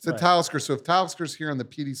Talisker. It's a Right. Talisker. So if Talisker's here on the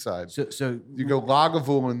peaty side, So you go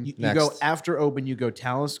Lagavulin. you go Next. after Oban, you go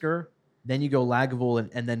Talisker, then you go Lagavulin,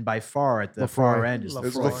 and then by far at the Lefroy. far end is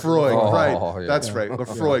It's Lefroy. Lefroy, Oh, right? yeah. That's right.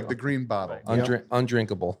 Lefroy, the green bottle.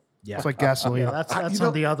 Undrinkable. Yeah. It's like gasoline. Yeah, that's you know,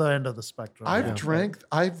 on the other end of the spectrum. I've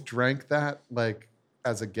yeah. drank that like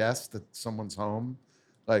as a guest at someone's home.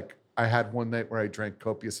 Like I had one night where I drank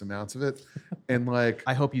copious amounts of it, and like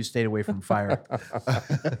I hope you stayed away from fire.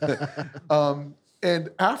 and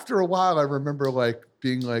after a while, I remember like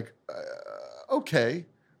being like, okay,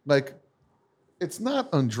 like it's not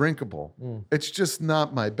undrinkable. It's just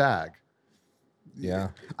not my bag. Yeah.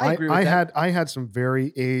 I agree with that. I had some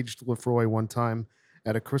very aged Lefroy one time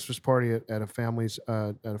at a Christmas party at a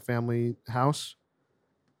family house,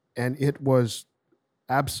 and it was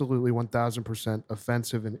absolutely 1000%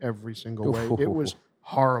 offensive in every single way. It was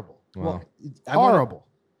horrible, Wow. horrible.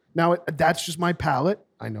 Now that's just my palate.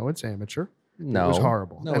 I know it's amateur. No. It was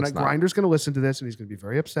horrible. No, and it's a not. grinder's going to listen to this, and he's going to be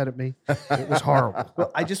very upset at me. It was horrible.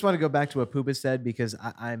 Well, I just want to go back to what Puba said because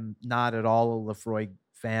I'm not at all a Lefroy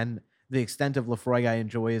fan. The extent of Lefroy I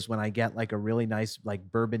enjoy is when I get like a really nice like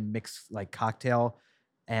bourbon mix like cocktail,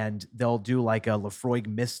 and they'll do like a Lefroy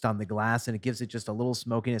mist on the glass, and it gives it just a little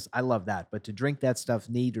smokiness. I love that, but to drink that stuff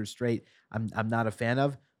neat or straight, I'm not a fan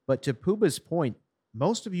of. But to Puba's point,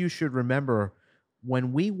 most of you should remember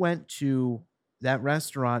when we went to that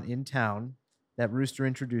restaurant in town that Rooster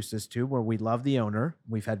introduced us to, where we love the owner.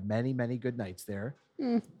 We've had many, many good nights there.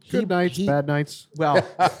 Good nights, bad nights. Well,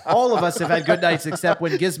 all of us have had good nights except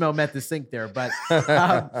when Gizmo met the sink there. But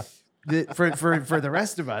for the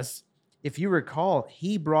rest of us, if you recall,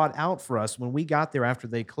 he brought out for us when we got there after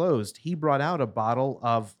they closed. He brought out a bottle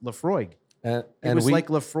of Lefroy. And It was we, like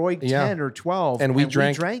Lefroy 10 yeah. or 12, and we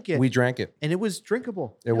drank it. We drank it. And it was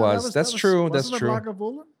drinkable. It Yeah, was. That's true. That's wasn't it true.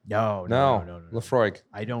 Lagavulin? No. Lefroy.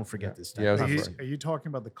 I don't forget this stuff. Yeah, it was Are you, Lefroy. are you talking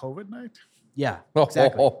about the COVID night? Yeah, Oh,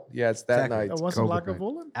 exactly. yeah, it's that Exactly. night. That wasn't COVID night.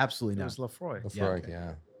 Lagavulin? Absolutely It not. was Lefroy. Lefroy,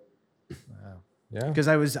 Yeah. yeah. Wow. Yeah.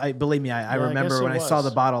 Because believe me, I Yeah, I remember guess when it I saw was.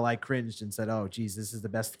 the bottle, I cringed and said, "Oh, geez, this is the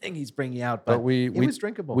best thing he's bringing out." But, But we it was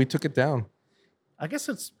drinkable. We took it down. I guess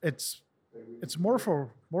it's more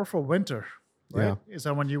for winter, right? Is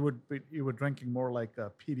that when you were drinking more like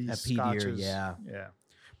peaty A peatier, scotches? yeah. Yeah.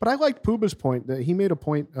 But I liked Puba's point that he made a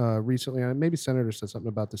point recently, and maybe Senator said something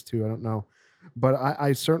about this too. I don't know. But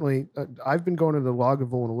I certainly, I've been going to the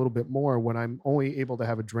Lagavulin a little bit more when I'm only able to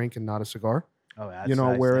have a drink and not a cigar. Oh, that's You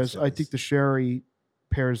know, nice. whereas That's I think the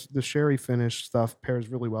sherry finish stuff pairs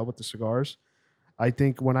really well with the cigars. I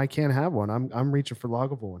think when I can't have one, I'm reaching for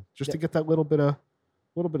Lagavulin just to get that little bit of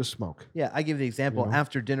smoke. Yeah, I give the example You know?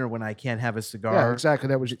 after dinner when I can't have a cigar. Yeah, exactly.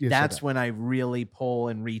 That was you said That's that. when I really pull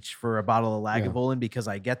and reach for a bottle of Lagavulin because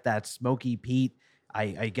I get that smoky peat.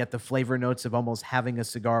 I get the flavor notes of almost having a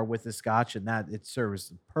cigar with a scotch, and that it serves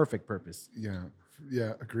the perfect purpose.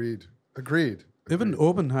 Yeah. Agreed. Even Agreed.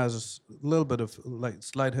 Oban has a little bit of like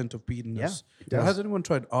slight hint of peatiness. does. Has anyone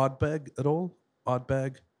tried Oddbag at all?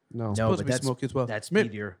 Oddbag? No. No, supposed but to be that's smoky as well. That's May-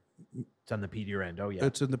 peatier. It's on the peatier end. Oh yeah.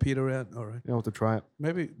 It's in the peater end. All right. You'll have to try it.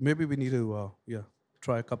 Maybe we need to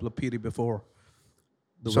try a couple of peaty before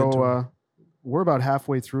the So winter. we're about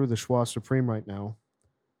halfway through the Choix Supreme right now.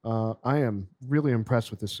 I am really impressed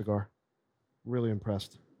with this cigar. Really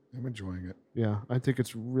impressed. I'm enjoying it. Yeah, I think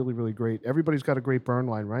it's really, really great. Everybody's got a great burn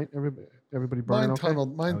line, right? Everybody burning Mine okay?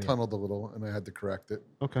 tunneled. Mine Oh, yeah. tunneled a little, and I had to correct it.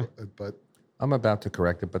 Okay. But I'm about to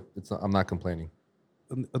correct it, but I'm not complaining.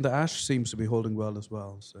 And the ash seems to be holding well as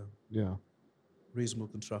well. So Yeah. reasonable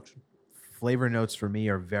construction. Flavor notes for me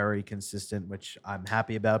are very consistent, which I'm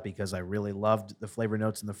happy about because I really loved the flavor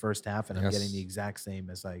notes in the first half, and I'm getting Yes. the exact same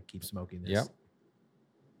as I keep smoking this. Yep.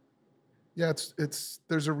 yeah, it's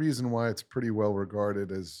there's a reason why it's pretty well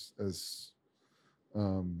regarded as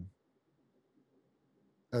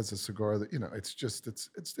a cigar that it's just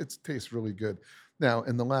it tastes really good. Now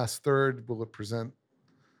in the last third, will it present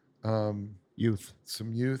Youth.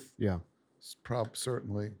 some youth? Yeah.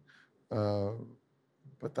 Certainly,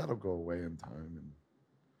 but that'll go away in time.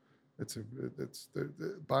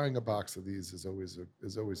 And buying a box of these is always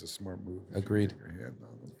a smart move. if you Agreed. get your hand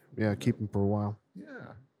on them. Yeah, keep them for a while.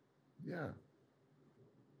 Yeah.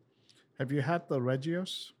 Have you had the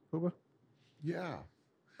Regios, Cuba? Yeah.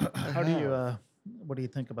 How do you? What do you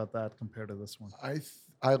think about that compared to this one?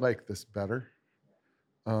 I like this better,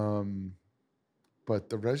 but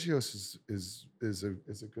the Regios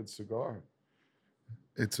is a good cigar.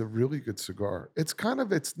 It's a really good cigar. It's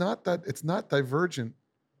not divergent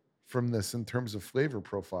from this in terms of flavor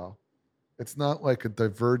profile. It's not like a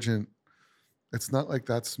divergent. It's not like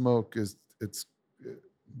that smoke is.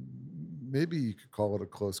 Maybe you could call it a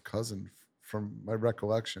close cousin from my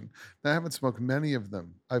recollection. Now, I haven't smoked many of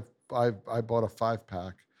them. I bought a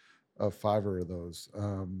 5-pack of 5 of those,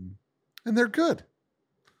 and they're good.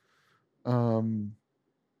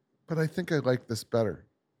 But I think I like this better.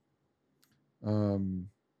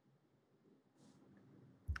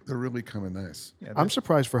 They're really kind of nice. Yeah, I'm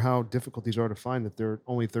surprised for how difficult these are to find that they're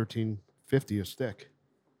only $13.50 a stick.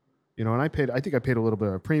 And I think I paid a little bit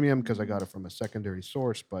of a premium because I got it from a secondary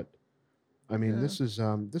source, but I mean, Yeah. this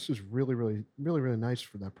is really, really, really, really nice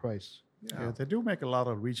for that price. yeah, they do make a lot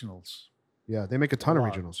of regionals. Yeah, they make a ton of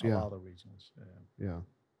regionals. A Yeah, lot of regionals. Yeah. yeah.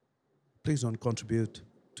 Please don't contribute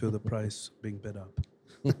to the price being bid up.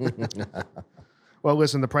 Well,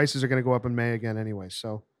 listen, the prices are going to go up in May again anyway,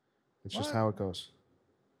 so it's just What? how it goes.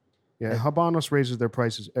 Yeah, Habanos raises their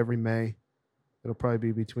prices every May. It'll probably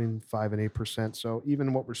be between 5 and 8%. So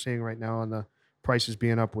even what we're seeing right now on the prices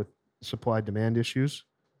being up with supply-demand issues,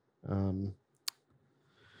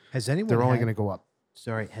 Has anyone? they're only had- going to go up.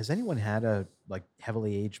 Sorry, has anyone had a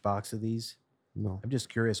heavily aged box of these? No. I'm just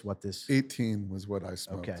curious what this. 18 was what I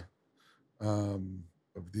smoked. Okay.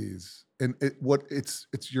 Of these, and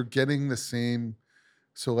you're getting the same.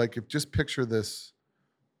 So if just picture this.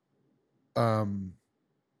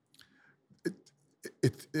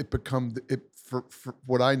 For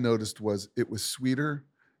what I noticed was it was sweeter,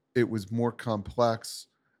 it was more complex,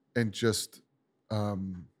 and just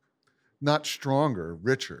not stronger,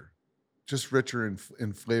 richer, just richer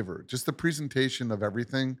in flavor. Just the presentation of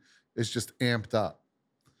everything is just amped up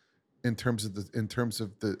in terms of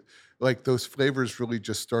the those flavors really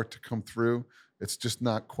just start to come through. It's just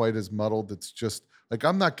not quite as muddled. It's just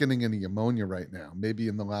I'm not getting any ammonia right now. Maybe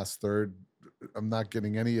in the last third, I'm not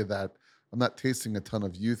getting any of that. I'm not tasting a ton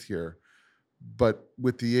of youth here, but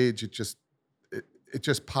with the age, it just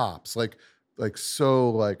pops like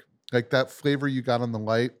that flavor you got on the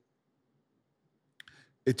light.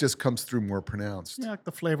 It just comes through more pronounced. Yeah,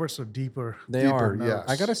 the flavors are deeper. They Deeper, are. yes.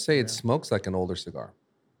 I gotta say, it Yeah. smokes like an older cigar.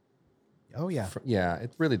 Oh yeah. Yeah,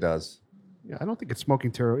 it really does. Yeah, I don't think it's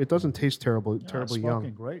smoking terrible. It doesn't taste terrible, Yeah, terribly smoking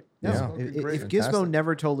young. great. No, Yeah. Smoking if great. Gizmo Fantastic.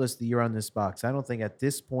 never told us the year on this box, I don't think at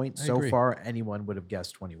this point I so agree. far anyone would have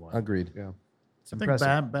guessed 21. Agreed. Yeah. It's I think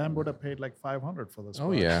impressive. Bam would have paid like 500 for this. Oh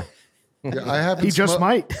box. yeah, Yeah, I haven't. He just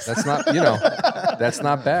might. that's not that's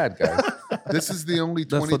not bad, guys. This is the only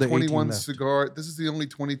That's for the 2021 18 left. cigar. This is the only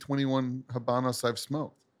 2021 Habanos I've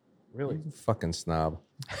smoked. Really? You fucking snob.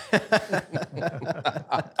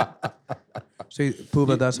 See,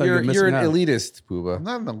 Puba, that's how you're you're missing an out. elitist, I'm Puba.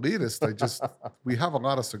 not an elitist. We have a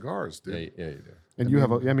lot of cigars, dude. Yeah, you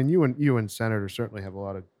do. And you and Senator certainly have a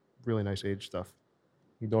lot of really nice age stuff.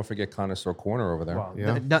 You don't forget Connoisseur Corner over there. Well,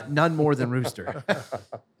 Yeah. none more than Rooster.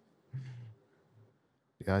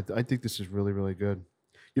 Yeah, I think this is really, really good.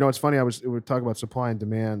 It's funny. We were talking about supply and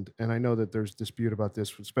demand, and I know that there's dispute about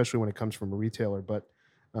this, especially when it comes from a retailer. But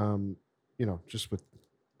just with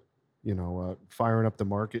firing up the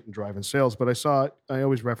market and driving sales. But I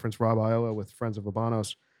always reference Rob Ayala with Friends of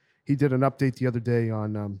Habanos. He did an update the other day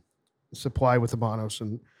on supply with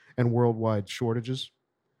Habanos and worldwide shortages.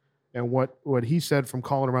 And what he said from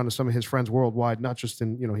calling around to some of his friends worldwide, not just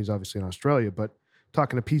in, he's obviously in Australia, but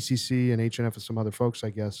talking to PCC and H&F and some other folks, I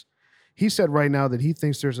guess. He said right now that he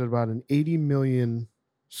thinks there's about an 80 million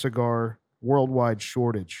cigar worldwide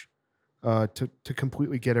shortage to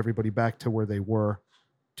completely get everybody back to where they were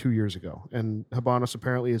 2 years ago. And Habanos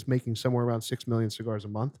apparently is making somewhere around 6 million cigars a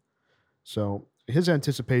month. So his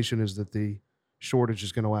anticipation is that the shortage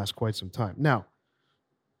is going to last quite some time. Now,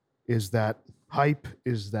 is that hype?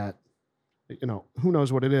 Is that, who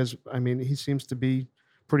knows what it is? I mean, he seems to be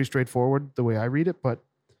pretty straightforward the way I read it, but,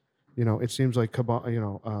 it seems like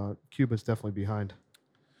Cuba's definitely behind.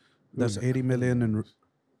 That's 80 million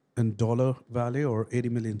in dollar value or 80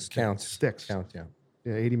 million Sticks. Count, yeah.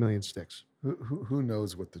 Yeah, 80 million sticks. Who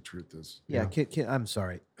knows what the truth is? Yeah, I'm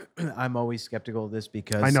sorry. I'm always skeptical of this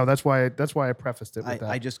because I know that's why I prefaced it with that.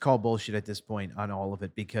 I just call bullshit at this point on all of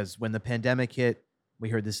it because when the pandemic hit, we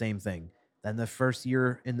heard the same thing. Then the first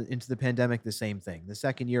year into the pandemic, the same thing. The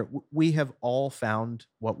second year, we have all found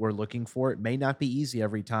what we're looking for. It may not be easy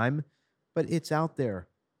every time, but it's out there.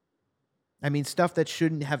 I mean, stuff that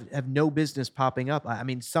shouldn't have no business popping up. I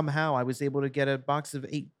mean, somehow I was able to get a box of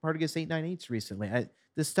Partagas 898s recently.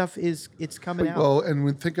 This stuff it's coming out. Well, and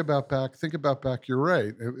when think about back, you're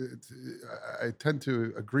right. I tend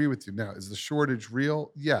to agree with you. Now, is the shortage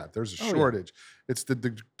real? Yeah, there's a shortage. Yeah. It's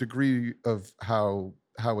the degree of how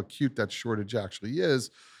acute that shortage actually is.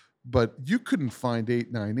 But you couldn't find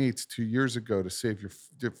 898s 2 years ago to save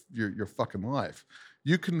your fucking life.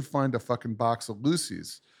 You couldn't find a fucking box of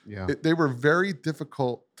Lucy's. Yeah, they were very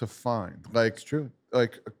difficult to find. Like, it's true.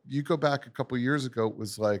 Like you go back a couple of years ago, it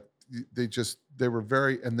was like they were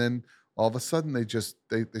very, and then all of a sudden they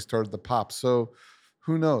started to pop. So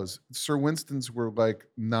who knows? Sir Winston's were like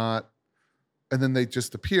not, and then they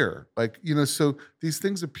just appear. Like, so these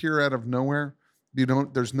things appear out of nowhere.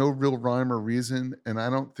 There's no real rhyme or reason. And I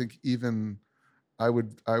don't think even I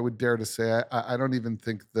would dare to say, I don't even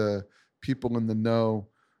think the people in the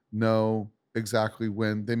know exactly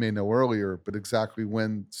when. They may know earlier, but exactly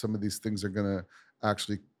when some of these things are going to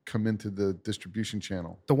actually come into the distribution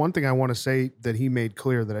channel. The one thing I want to say that he made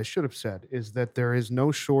clear that I should have said is that there is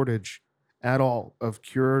no shortage at all of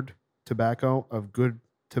cured tobacco, of good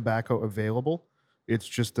tobacco available. It's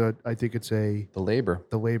just I think it's the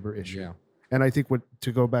labor issue. Yeah. And I think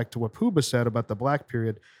to go back to what Puba said about the black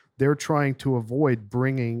period, they're trying to avoid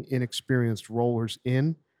bringing inexperienced rollers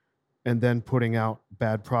in and then putting out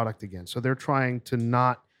bad product again. So they're trying to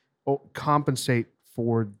not compensate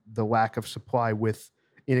for the lack of supply with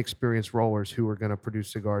inexperienced rollers who are going to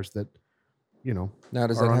produce cigars that, now, are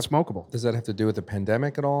unsmokable. Does that have to do with the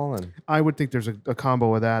pandemic at all? And I would think there's a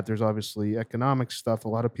combo of that. There's obviously economic stuff. A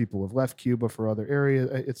lot of people have left Cuba for other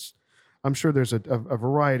areas. I'm sure there's a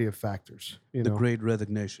variety of factors. The Great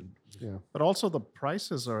Resignation. Yeah. But also the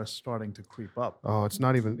prices are starting to creep up. Oh, it's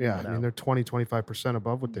not even, I mean, they're 20-25%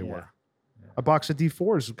 above what they were. Yeah. A box of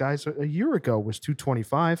D4s, guys, a year ago was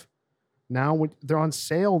 $225. Now when they're on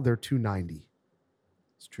sale, they're $290.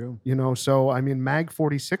 It's true. So I mean, Mag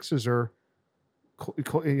 46s are,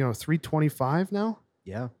 $325 now.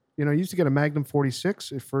 Yeah. You used to get a Magnum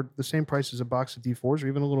 46 for the same price as a box of D4s or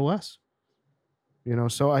even a little less.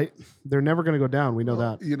 So they're never going to go down. We know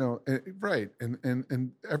that. Right.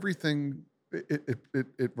 And everything,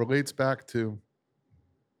 it relates back to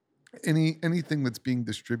anything that's being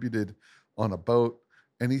distributed on a boat,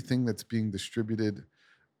 anything that's being distributed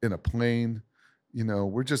in a plane.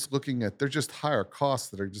 We're just looking at, they're just higher costs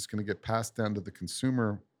that are just going to get passed down to the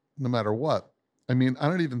consumer no matter what. I mean, I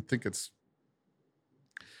don't even think it's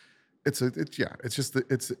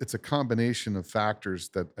a combination of factors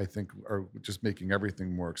that I think are just making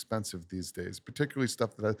everything more expensive these days, particularly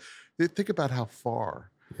stuff think about how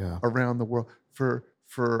far around the world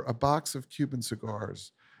for a box of Cuban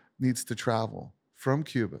cigars needs to travel from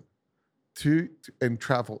Cuba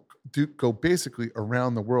go basically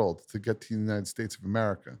around the world to get to the United States of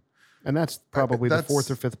America. And that's probably the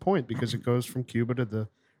fourth or fifth point, because it goes from Cuba to the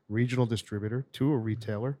regional distributor to a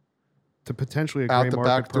retailer to potentially a gray market out the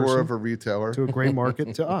back door person, of a retailer to a gray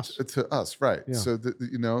market to us. To us, right. Yeah. So,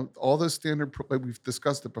 all those standard, like we've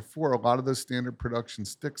discussed it before, a lot of those standard production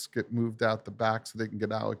sticks get moved out the back so they can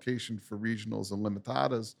get allocation for regionals and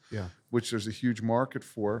limitadas, which there's a huge market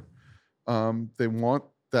for. They want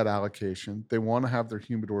that allocation. They want to have their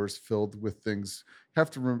humidors filled with things.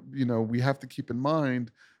 We have to keep in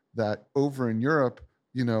mind that over in Europe,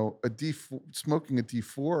 smoking a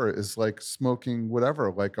D4 is like smoking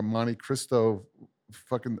whatever, like a Monte Cristo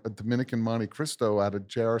fucking a Dominican Monte Cristo out of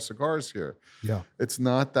JR Cigars here. Yeah. It's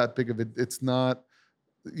not that big of a. It's not,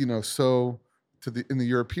 so in the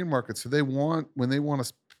European market. So they want when they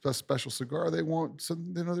want a special cigar, they want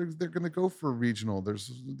some. They're going to go for a regional.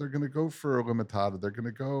 They're going to go for a limitada. They're going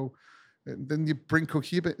to go. And then you bring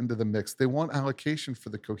Cohiba into the mix. They want allocation for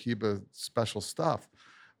the Cohiba special stuff.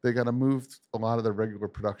 They got to move a lot of the regular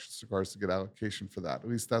production cigars to get allocation for that. At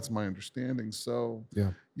least that's my understanding. So,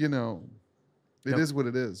 Yeah. It is what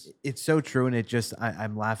it is. It's so true, and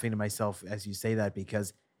I'm laughing to myself as you say that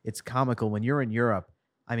because it's comical when you're in Europe.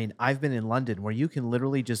 I mean, I've been in London where you can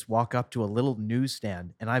literally just walk up to a little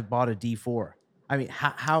newsstand, and I've bought a D4. I mean,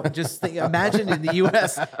 how just imagine in the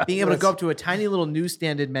U.S. being able to go up to a tiny little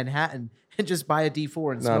newsstand in Manhattan and just buy a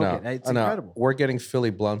D4 and smoke it. It's incredible. We're getting Philly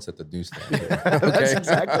blunts at the newsstand. That's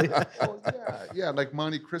exactly. Well, yeah, like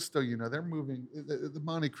Monte Cristo. They're moving the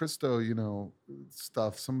Monte Cristo.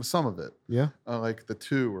 Stuff. Some of it. Yeah. Like the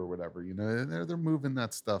 2 or whatever. They're moving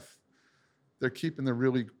that stuff. They're keeping the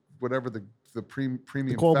really whatever the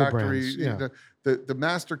premium global factory. brands, yeah. The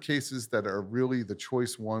master cases that are really the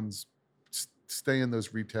choice ones stay in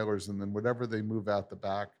those retailers, and then whatever they move out the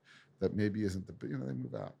back that maybe isn't they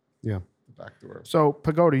move out. Yeah. The back door. So,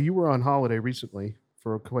 Pagoda, you were on holiday recently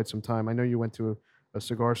for quite some time. I know you went to a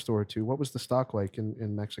cigar store or two. What was the stock like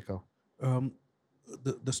in Mexico?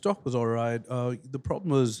 The stock was all right. The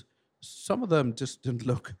problem was some of them just didn't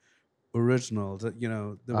look original. There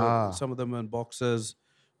were some of them in boxes.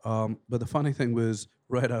 But the funny thing was,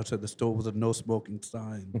 right outside the store was a no smoking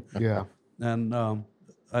sign. Yeah. And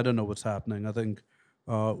I don't know what's happening. I think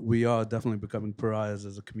we are definitely becoming pariahs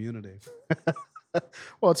as a community.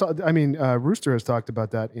 Well, Rooster has talked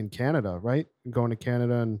about that in Canada, right? Going to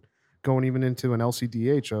Canada and going even into an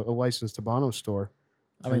LCDH, a licensed Habano store.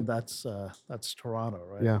 I mean, that's Toronto,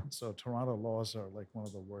 right? Yeah. So Toronto laws are like one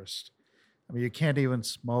of the worst. I mean, you can't even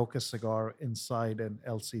smoke a cigar inside an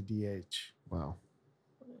LCDH. Wow.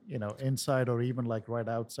 Inside or even like right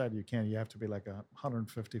outside, you can't. You have to be like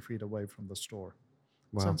 150 feet away from the store.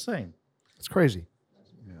 It's Wow. insane. It's crazy.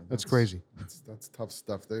 Yeah, That's crazy. That's tough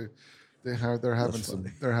stuff. They're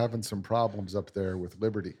having some problems up there with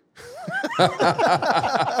liberty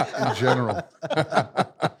in general.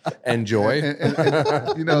 Enjoy.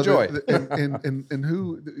 Enjoy. Enjoy. And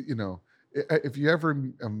who if you ever,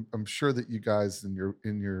 I'm sure that you guys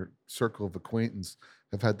in your circle of acquaintance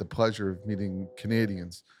have had the pleasure of meeting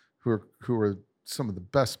Canadians who are some of the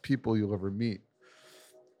best people you'll ever meet.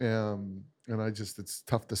 And it's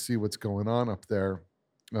tough to see what's going on up there.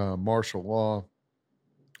 Martial law,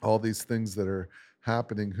 all these things that are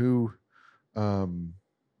happening. Who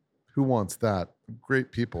wants that?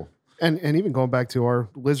 Great people. And even going back to our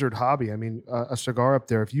lizard hobby, I mean, a cigar up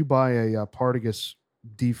there, if you buy a Partagas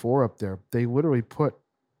D4 up there, they literally put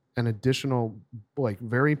an additional, like,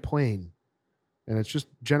 very plain, and it's just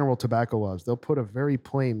general tobacco laws. They'll put a very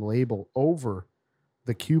plain label over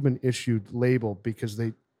the Cuban issued label because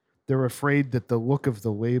they're afraid that the look of the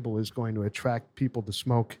label is going to attract people to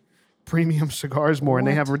smoke premium cigars more, and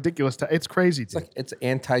they have ridiculous. It's crazy. It's like it's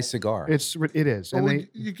anti-cigar. It is, Well, and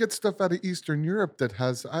you get stuff out of Eastern Europe that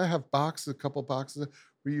has. I have a couple boxes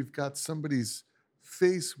where you've got somebody's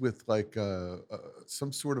face with like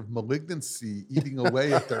some sort of malignancy eating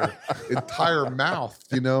away at their entire mouth,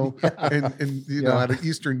 and out of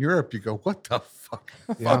Eastern Europe, you go, what the fuck?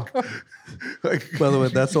 Yeah. Like, By the way,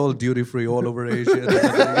 that's all duty free all over Asia.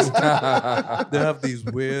 They have these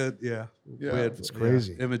weird, weird, it's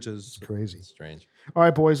crazy. images. It's crazy. It's strange. All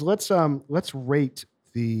right, boys, let's rate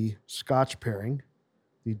the Scotch pairing,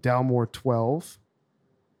 the Dalmore 12.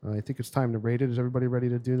 I think it's time to rate it. Is everybody ready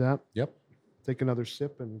to do that? Yep. Take another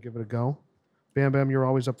sip and give it a go. Bam Bam, you're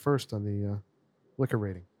always up first on the liquor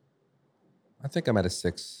rating. I think I'm at a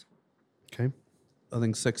 6. Okay. I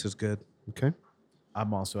think 6 is good. Okay.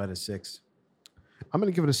 I'm also at a 6. I'm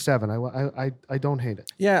going to give it a 7. I don't hate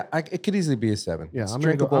it. Yeah, it could easily be a 7. Yeah, It's I'm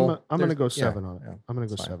going to drinkable. go. I'm going to go There's- 7 on it. yeah, I'm going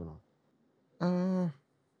to go it's fine. 7 on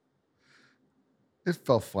it. it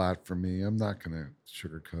fell flat for me. I'm not going to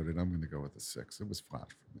sugarcoat it. I'm going to go with a 6. It was flat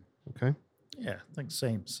for me. Okay. Yeah, I think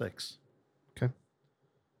same 6. Okay.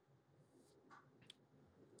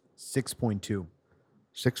 6.2.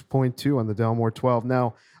 6.2 on the Dalmore 12.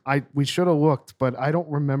 Now, we should have looked, but I don't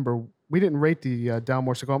remember. We didn't rate the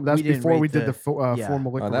Dalmore cigar. That's We didn't before we rate did the yeah.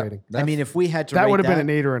 formal liquor rating. I mean, if we had to That rate would have been an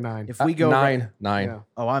 8 or a 9. If we go 9. Yeah.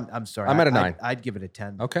 Oh, I'm sorry. I'm at a 9. I'd give it a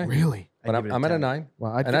 10. Okay. Really? But I'd give it I'm at a 10. 9.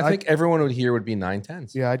 Well, And I think everyone would here would be 9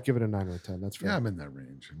 10s. yeah, I'd give it a 9 or a 10. That's fair. Yeah, I'm in that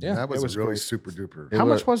range. I mean, Yeah, that it was was really great. super duper. How It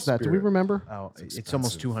much was that? Do we spirit. remember? Oh, It's it's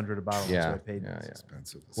almost expensive. 200 a bottle. Yeah. So I paid. Yeah.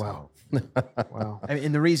 expensive. as Wow. hell. Wow. I mean,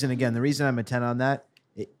 and the reason I'm a 10 on that,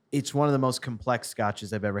 It's one of the most complex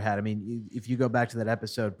scotches I've ever had. I mean, if you go back to that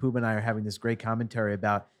episode, Poob and I are having this great commentary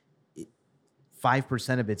about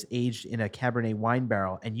 5% of it's aged in a Cabernet wine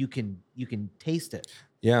barrel, and you can taste it.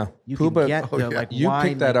 Yeah. You Puba, can get the, like you wine.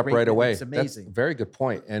 picked that like, up right away. It's amazing. That's a very good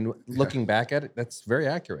point. And looking back at it, that's very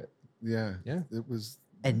accurate. Yeah. Yeah. It was.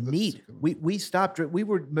 And neat. We stopped.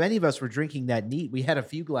 Many of us were drinking that neat. We had a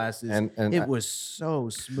few glasses, And it was so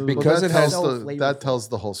smooth. Because that it has tells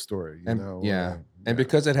the whole story. You know. And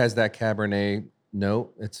because it has that Cabernet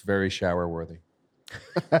note, it's very shower worthy.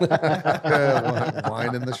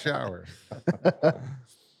 Wine in the shower.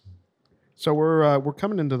 So we're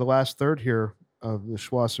coming into the last third here of the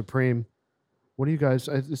Choix Supreme. What do you guys?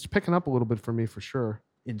 It's picking up a little bit for me for sure.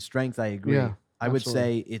 In strength, I agree. Yeah, I would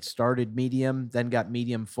absolutely. say it started medium, then got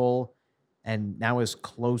medium full, and now is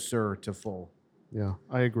closer to full. Yeah,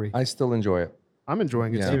 I agree. I still enjoy it. I'm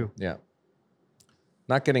enjoying it Yeah. too. Yeah.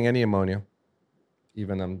 Not getting any ammonia.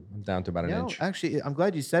 Even I'm down to about an No, inch. actually, I'm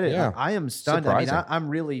glad you said it. Yeah. I am stunned. I mean, Surprising. I'm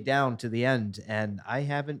really down to the end, and I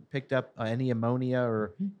haven't picked up any ammonia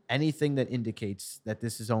or anything that indicates that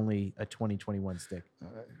this is only a 2021 stick.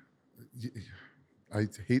 I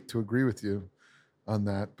hate to agree with you on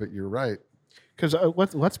that, but you're right. Because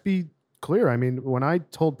let's be clear. I mean, when I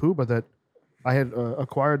told Pooba that I had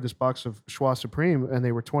acquired this box of Choix Supreme and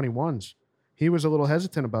they were 21s, he was a little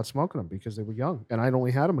hesitant about smoking them because they were young, and I'd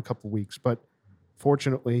only had them a couple of weeks. But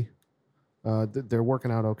fortunately, they're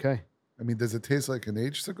working out okay. I mean, does it taste like an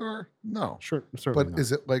aged cigar? No. Sure, certainly. But not.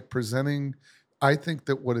 is it like presenting? I think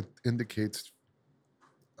that what it indicates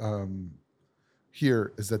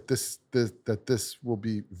here is that this will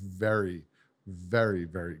be very, very,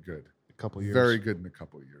 very good. a couple of years? Very good in a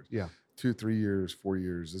couple of years. Yeah. 2, 3 years, 4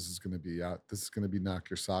 years. This is going to be out. This is going to be knock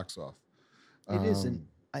your socks off. It isn't.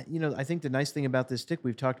 I think the nice thing about this stick,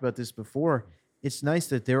 we've talked about this before. It's nice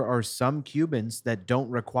that there are some Cubans that don't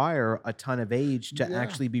require a ton of age to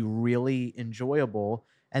actually be really enjoyable.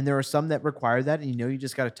 And there are some that require that. And you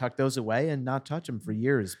just got to tuck those away and not touch them for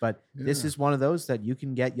years. But this is one of those that you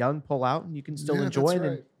can get young, pull out, and you can still enjoy it.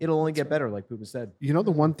 And it'll only get better, like Poopa said. You know,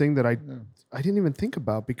 the one thing that I didn't even think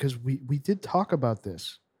about, because we did talk about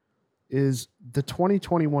this, is the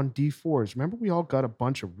 2021 D4s. Remember, we all got a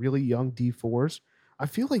bunch of really young D4s. I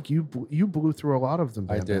feel like you blew through a lot of them.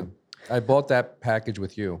 I Van did. Dam. I bought that package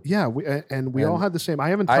with you. Yeah, we all had the same. I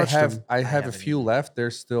haven't touched them. I have a few left. They're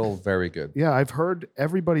still very good. Yeah, I've heard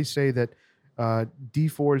everybody say that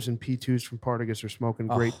D4s and P2s from Partagas are smoking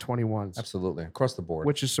great 21s. Absolutely. Across the board.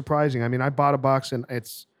 Which is surprising. I mean, I bought a box and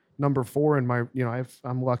it's number 4 in my,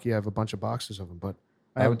 I'm lucky I have a bunch of boxes of them, but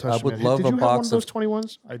I haven't touched would them. love Did a you have one box of those of-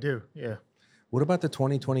 21s? I do. Yeah. What about the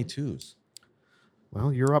 2022s?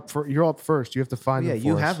 Well, you're up first. You have to find them.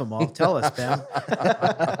 You for us. have them all. Tell us, Bam.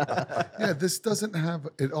 Yeah, this doesn't have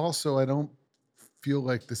it. Also, I don't feel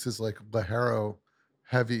like this is like Lajero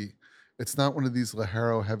heavy. It's not one of these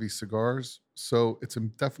Lajero heavy cigars. So it's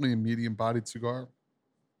definitely a medium bodied cigar,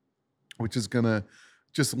 which is going to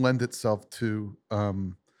just lend itself to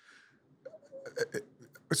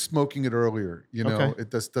smoking it earlier. Okay. It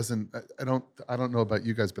just doesn't. I don't know about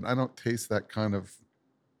you guys, but I don't taste that kind of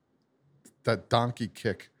that donkey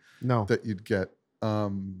kick No. that you'd get.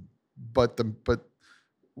 But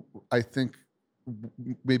I think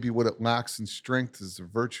maybe what it lacks in strength is the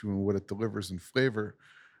virtue, and what it delivers in flavor.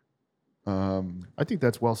 I think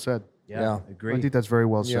that's well said. Yeah. I Agreed. think that's very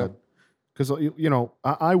well Yeah. said. Because,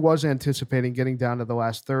 I was anticipating getting down to the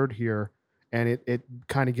last third here and it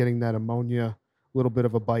kind of getting that ammonia, little bit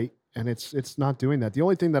of a bite, and it's not doing that. The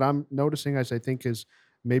only thing that I'm noticing, as I think, is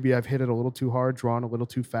maybe I've hit it a little too hard, drawn a little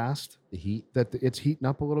too fast, The heat. that it's heating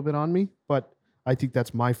up a little bit on me. But I think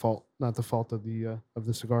that's my fault, not the fault of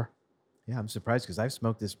the cigar. Yeah, I'm surprised because I've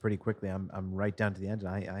smoked this pretty quickly. I'm right down to the end,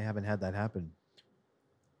 and I haven't had that happen.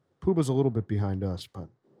 Puba's a little bit behind us, but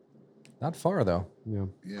Not far, though. yeah.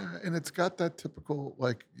 Yeah, and it's got that typical,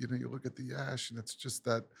 like, you look at the ash, and it's just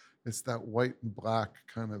that it's that white and black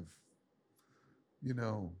kind of,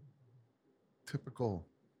 typical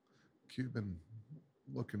Cuban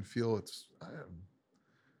look and feel. It's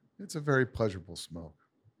a very pleasurable smoke,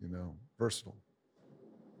 versatile.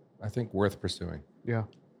 I think worth pursuing. Yeah.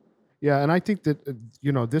 Yeah, and I think that,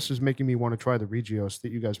 this is making me want to try the Regios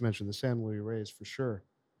that you guys mentioned, the San Luis Reyes for sure,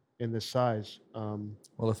 in this size.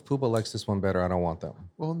 Well, if Puba likes this one better, I don't want that one.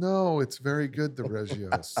 Well, no, it's very good, the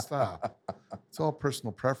Regios. Stop. It's all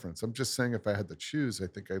personal preference. I'm just saying, if I had to choose, I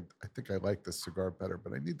think I like this cigar better,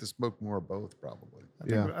 but I need to smoke more of both, probably.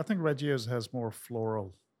 I think Reggio's has more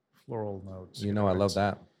floral notes. I love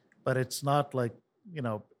that. But it's not like,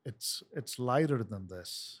 it's lighter than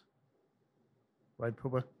this. Right,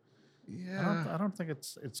 Puba? Yeah. I don't think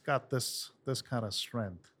it's got this kind of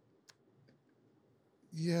strength.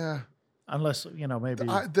 Yeah. Unless maybe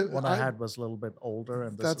one I had was a little bit older,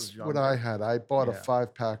 and this That's is what younger. I had. I bought a Yeah.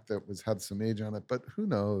 5-pack that had some age on it, but who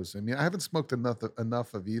knows? I mean, I haven't smoked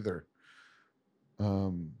enough of either.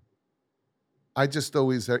 I just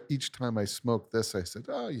always, each time I smoked this, I said,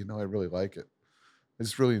 oh, I really like it. I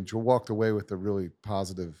just really walked away with a really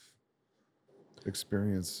positive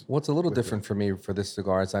experience. What's a little with it. different for me for this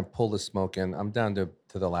cigar is I pull the smoke in. I'm down to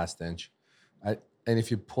the last inch. And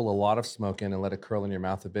if you pull a lot of smoke in and let it curl in your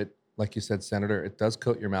mouth a bit, like you said, Senator, it does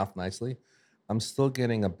coat your mouth nicely. I'm still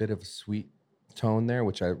getting a bit of a sweet tone there,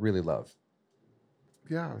 which I really love.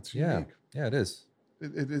 Yeah, it's Yeah, unique. yeah, it is.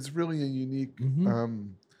 It is really a unique.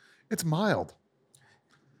 Mhm. It's mild.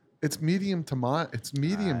 It's medium to mild. It's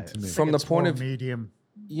medium to me. From the It's point more of medium.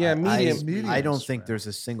 yeah, medium. I don't Medium think there's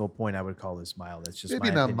a single point I would call this mild. That's just Maybe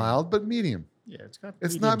my not opinion. mild, but medium. Yeah, it's got.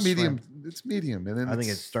 It's not medium. strength. It's medium, and then I think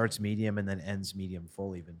it it's- starts medium and then ends medium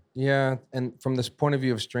full even. Yeah, and from this point of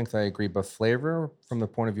view of strength, I agree. But flavor, from the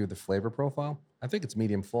point of view of the flavor profile, I think it's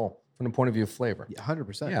medium full. From the point of view of flavor, Yeah,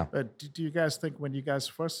 100%. yeah. But do you guys think when you guys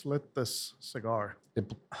first lit this cigar, It,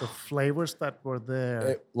 the flavors that were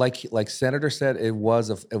there, like Senator said, it was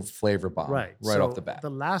a flavor bomb right off so the bat. the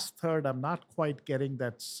last third, I'm not quite getting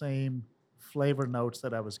that same flavor notes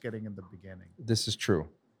that I was getting in the beginning. This is true,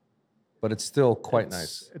 but it's still quite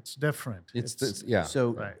nice. It's different. It's yeah.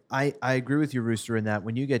 So Right. I agree with you, Rooster, in that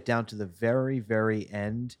when you get down to the very, very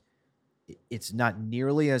end, it's not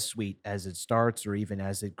nearly as sweet as it starts or even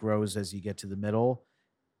as it grows as you get to the middle.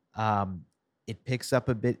 It picks up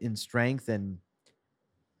a bit in strength, and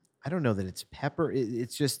I don't know that it's pepper.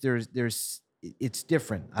 It's just it's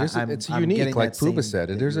different. It's I'm unique, getting like that same Puba said.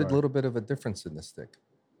 that There's you a are. little bit of a difference in the stick.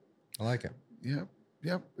 I like it.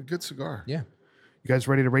 yeah, a good cigar. Yeah. You guys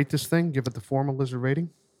ready to rate this thing? Give it the formal lizard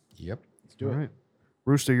rating? Yep. Let's do All it. right.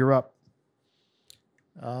 Rooster, you're up.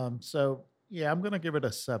 So yeah, I'm gonna give it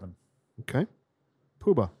a 7. Okay.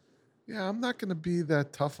 Puba. Yeah, I'm not going to be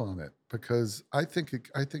that tough on it because I think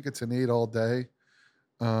it's an 8 all day.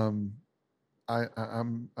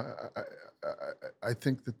 I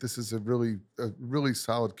think that this is a really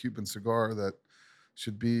solid Cuban cigar that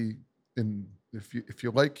should be in. If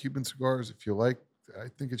you like Cuban cigars, I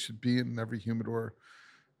think it should be in every humidor.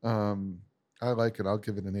 I like it. I'll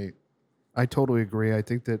give it an 8. I totally agree. I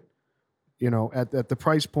think that, at the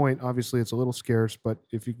price point, obviously it's a little scarce, but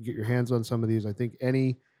if you can get your hands on some of these, I think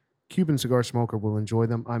any Cuban cigar smoker will enjoy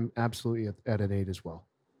them. I'm absolutely at an 8 as well.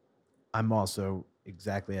 I'm also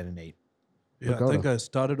exactly at an 8. Yeah, I Pagoda. think I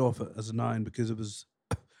started off as a 9 because it was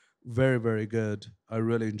very, very good. I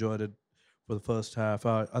really enjoyed it for the first half.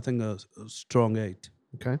 I think a strong 8.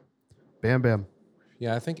 Okay. Bam Bam.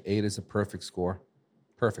 Yeah, I think 8 is a perfect score.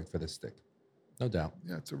 Perfect for this stick. No doubt.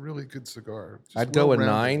 Yeah, it's a really good cigar. Just I'd go a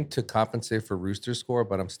well-rounded. 9 to compensate for Rooster's score,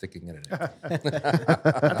 but I'm sticking it at 8. I think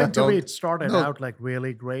to me Don't- it started no. out like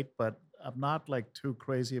really great, but I'm not like too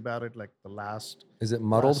crazy about it. Like the last Is it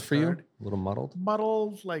muddled Last for you? third. A little muddled?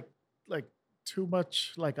 muddled, like too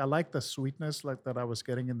much. Like I like the sweetness like that I was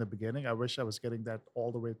getting in the beginning. I wish I was getting that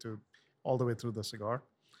all the way through the cigar,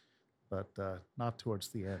 but not towards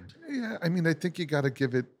the end. Yeah, I mean, I think you got to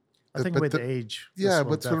give it. I think but with the- age, this Yeah,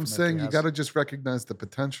 one that's what I'm definitely saying. You has- got to just recognize the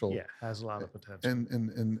potential. Yeah, has a lot of potential.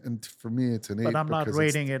 And for me, it's an 8. But I'm not because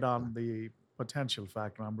rating it on the potential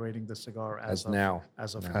factor. I'm rating the cigar As of now.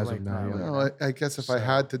 as of As of right now, now. yeah. you Well, know? I guess if I So-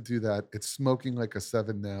 had to do that, it's smoking like a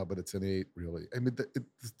 7 now, but it's an 8 really. I mean,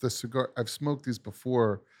 the cigar I've smoked these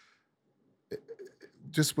before.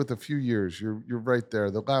 Just with a few years, you're right there.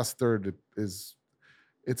 The last third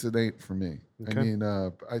it's an 8 for me. Okay. I mean,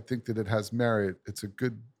 I think that it has merit. It's a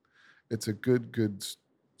good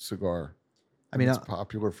cigar. I mean, it's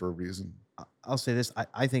popular for a reason. I'll say this.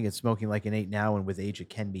 I think it's smoking like an 8 now, and with age, it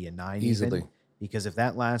can be a 9 Easily. even. Because if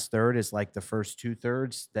that last third is like the first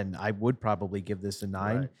 2/3, then I would probably give this a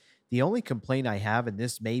 9. Right. The only complaint I have, and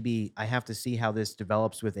this maybe I have to see how this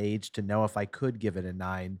develops with age to know if I could give it a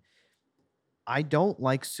 9. I don't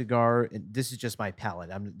like cigar, and this is just my palate.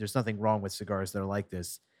 There's nothing wrong with cigars that are like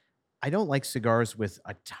this. I don't like cigars with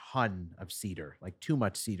a ton of cedar, like too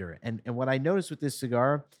much cedar. And what I noticed with this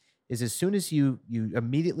cigar is as soon as you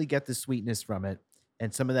immediately get the sweetness from it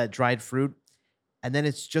and some of that dried fruit, and then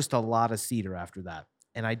it's just a lot of cedar after that.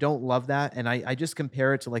 And I don't love that. And I just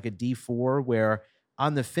compare it to like a D4 where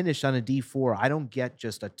on the finish on a D4, I don't get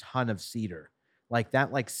just a ton of cedar. Like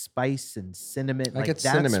that, like spice and cinnamon. I Like get that's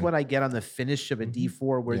cinnamon. what I get on the finish of a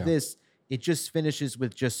D4, where Yeah. this, it just finishes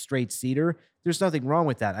with just straight cedar. There's nothing wrong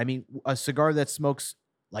with that. I mean, a cigar that smokes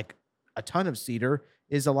like a ton of cedar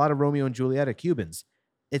is a lot of Romeo and Juliet Cubans.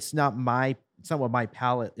 It's not my it's not what my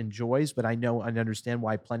palate enjoys, but I know and understand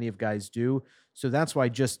why plenty of guys do. So that's why,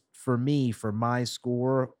 just for me, for my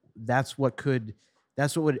score, that's what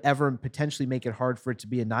would ever potentially make it hard for it to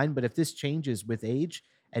be a 9. But if this changes with age,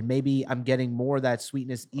 and maybe I'm getting more of that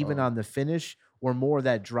sweetness even on the finish, or more of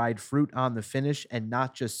that dried fruit on the finish, and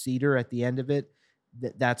not just cedar at the end of it,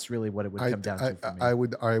 that's really what it would come down to for me. I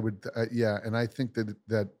would, yeah. And I think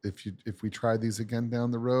that if we try these again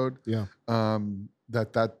down the road,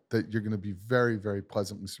 that you're going to be very, very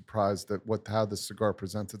pleasantly surprised at how the cigar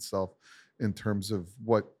presents itself in terms of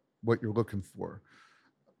what you're looking for.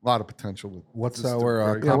 A lot of potential. What's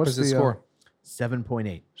our composite score?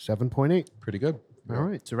 7.8. 7.8. Pretty good. All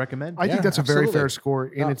right. To recommend? I think that's a very absolutely. fair score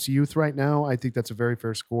in its youth right now. I think that's a very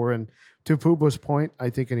fair score. And to Pubo's point, I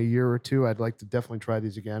think in a year or two, I'd like to definitely try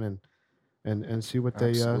these again and see what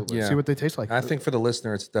they Absolutely. see what they taste like. I think for the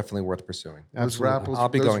listener, it's definitely worth pursuing. Those Absolutely. wrappers, I'll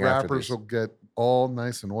be those going after wrappers these. will get all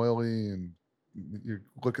nice and oily, and you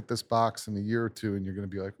look at this box in a year or two, and you're going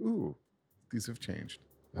to be like, "Ooh, these have changed."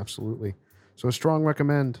 Absolutely. So a strong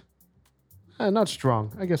recommend. Not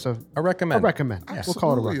strong. I guess a recommend. A recommend. We'll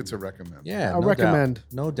call it a Absolutely, recommend. it's a recommend. Yeah, A recommend.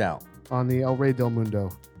 Doubt. No doubt. On the El Rey del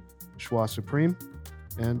Mundo Choix Supreme.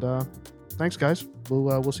 And thanks, guys.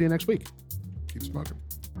 We'll see you next week. Keep smoking.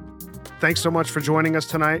 Thanks so much for joining us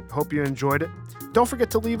tonight. Hope you enjoyed it. Don't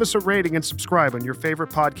forget to leave us a rating and subscribe on your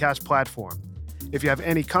favorite podcast platform. If you have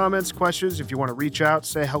any comments, questions, if you want to reach out,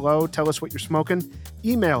 say hello, tell us what you're smoking,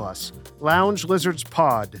 email us,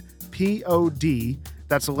 loungelizardspod, P-O-D,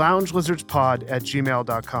 that's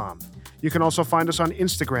loungelizardspod@gmail.com. You can also find us on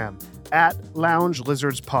Instagram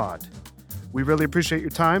 @loungelizardspod. We really appreciate your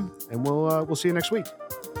time, and we'll see you next week.